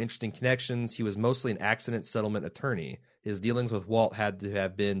had some interesting connections, he was mostly an accident settlement attorney. His dealings with Walt had to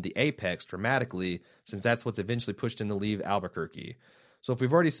have been the apex dramatically, since that's what's eventually pushed him to leave Albuquerque. So if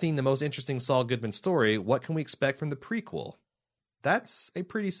we've already seen the most interesting Saul Goodman story, what can we expect from the prequel? That's a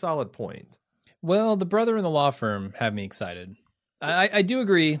pretty solid point. Well, the brother in the law firm have me excited. I do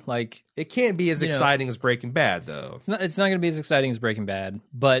agree. Like, it can't be as exciting as Breaking Bad, though. It's not going to be as exciting as Breaking Bad,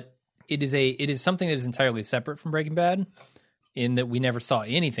 but it is something that is entirely separate from Breaking Bad, in that we never saw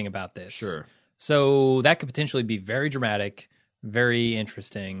anything about this. Sure. So that could potentially be very dramatic, very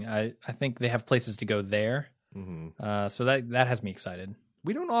interesting. I think they have places to go there. Mm-hmm. So that has me excited.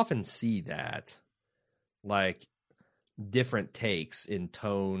 We don't often see that, like, different takes in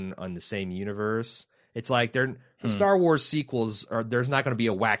tone on the same universe. It's like the Star Wars sequels there's not going to be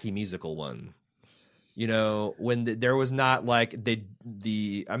a wacky musical one. You know, when there was not like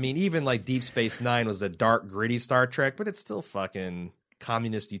I mean, even like Deep Space Nine was the dark, gritty Star Trek, but it's still fucking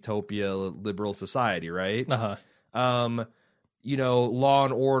communist utopia, liberal society, right? Uh-huh. Law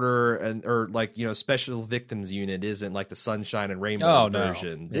and Order or like, Special Victims Unit isn't like the Sunshine and Rainbows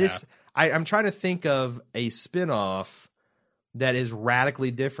version. No. I'm trying to think of a spinoff that is radically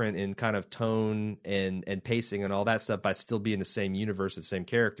different in kind of tone and pacing and all that stuff by still being the same universe with the same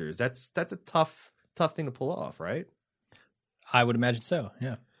characters. That's a tough thing to pull off, right? I would imagine so,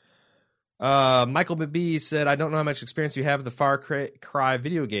 yeah. Michael McBee said, I don't know how much experience you have with the Far Cry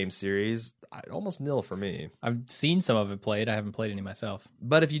video game series. Almost nil for me. I've seen some of it played. I haven't played any myself.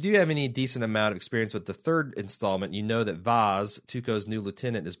 But if you do have any decent amount of experience with the third installment, you know that Vaz, Tuco's new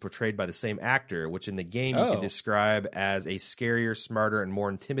lieutenant, is portrayed by the same actor, which in the game you could describe as a scarier, smarter, and more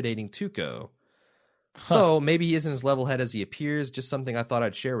intimidating Tuco. So maybe he isn't as level-headed as he appears. Just something I thought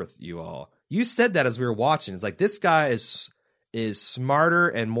I'd share with you all. You said that as we were watching. It's like, this guy is smarter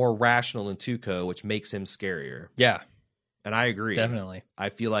and more rational than Tuco, which makes him scarier. Yeah. And I agree. Definitely. I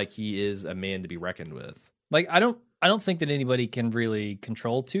feel like he is a man to be reckoned with. Like, I don't think that anybody can really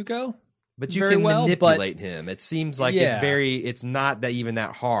control Tuco. But you can manipulate him. It seems like it's not that even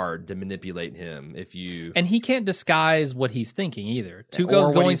that hard to manipulate him if you... And he can't disguise what he's thinking either.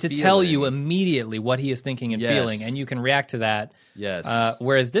 Tuco's going to tell you immediately what he is thinking and feeling, and you can react to that. Yes.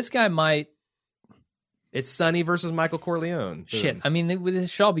 Whereas this guy might... It's Sonny versus Michael Corleone. Shit. I mean,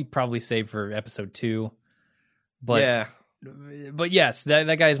 this should all be probably saved for episode 2. But, yeah. But yes, that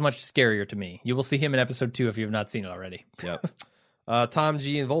guy is much scarier to me. You will see him in episode 2 if you have not seen it already. Yep. Tom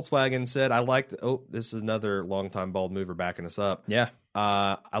G in Volkswagen said, this is another longtime bald mover backing us up. Yeah.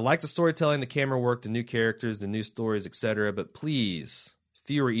 I like the storytelling, the camera work, the new characters, the new stories, etc. But please,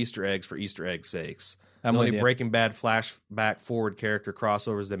 fewer Easter eggs for Easter eggs' sakes. The only Breaking Bad flashback forward character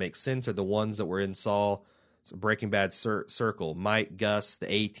crossovers that make sense are the ones that were in Saul. So Breaking Bad circle: Mike, Gus,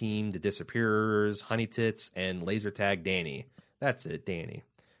 the A-Team, the Disappearers, Honey Tits, and Laser Tag Danny. That's it, Danny.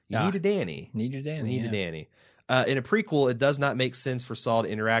 You need a Danny. Need a Danny. In a prequel, it does not make sense for Saul to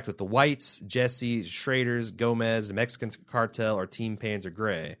interact with the Whites, Jesse, Schraders, Gomez, the Mexican Cartel, or Team Panzer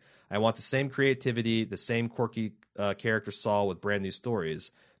Gray. I want the same creativity, the same quirky character Saul with brand new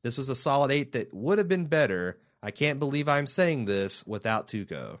stories. This was a solid 8 that would have been better. I can't believe I'm saying this without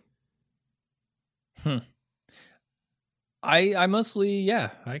Tuco. I mostly,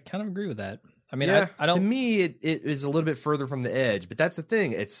 I kind of agree with that. I mean, I don't. To me, it is a little bit further from the edge, but that's the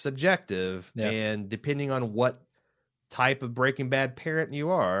thing. It's subjective, and depending on what type of Breaking Bad parent you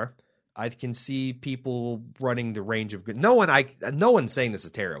are, I can see people running the range of good. No one's saying this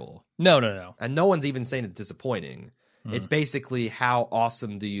is terrible. No, and no one's even saying it's disappointing. It's basically how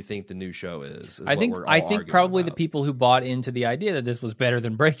awesome do you think the new show is I think probably the people who bought into the idea that this was better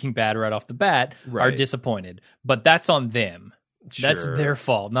than Breaking Bad right off the bat are disappointed. But that's on them. Sure. That's their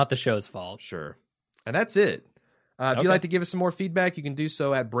fault, not the show's fault. Sure. And that's it. If you'd like to give us some more feedback, you can do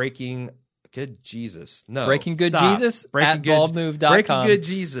so at Breaking Good Jesus. No. Breaking Good Jesus at baldmove.com. Breaking Good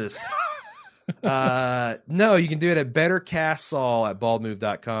Jesus. No, you can do it at bettercastsaul at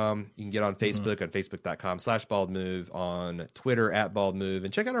baldmove.com. You can get on Facebook on facebook.com/baldmove, on Twitter at baldmove,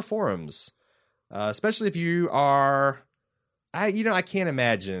 and check out our forums. Especially if you are, I can't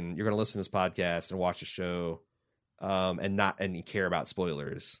imagine you're going to listen to this podcast and watch a show and you care about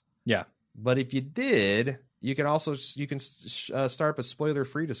spoilers. Yeah. But if you did, you can start up a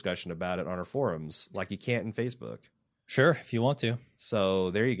spoiler-free discussion about it on our forums like you can't in Facebook. Sure, if you want to.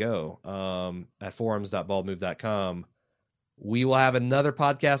 So there you go. At forums.baldmove.com. We will have another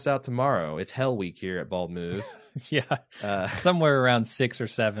podcast out tomorrow. It's Hell Week here at Bald Move. Yeah. Somewhere around 6 or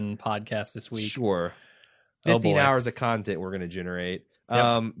 7 podcasts this week. Sure. 15 hours of content we're going to generate.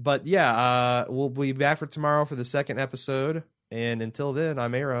 Yep. But yeah, we'll be back for tomorrow for the second episode. And until then,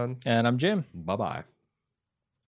 I'm Aaron. And I'm Jim. Bye-bye.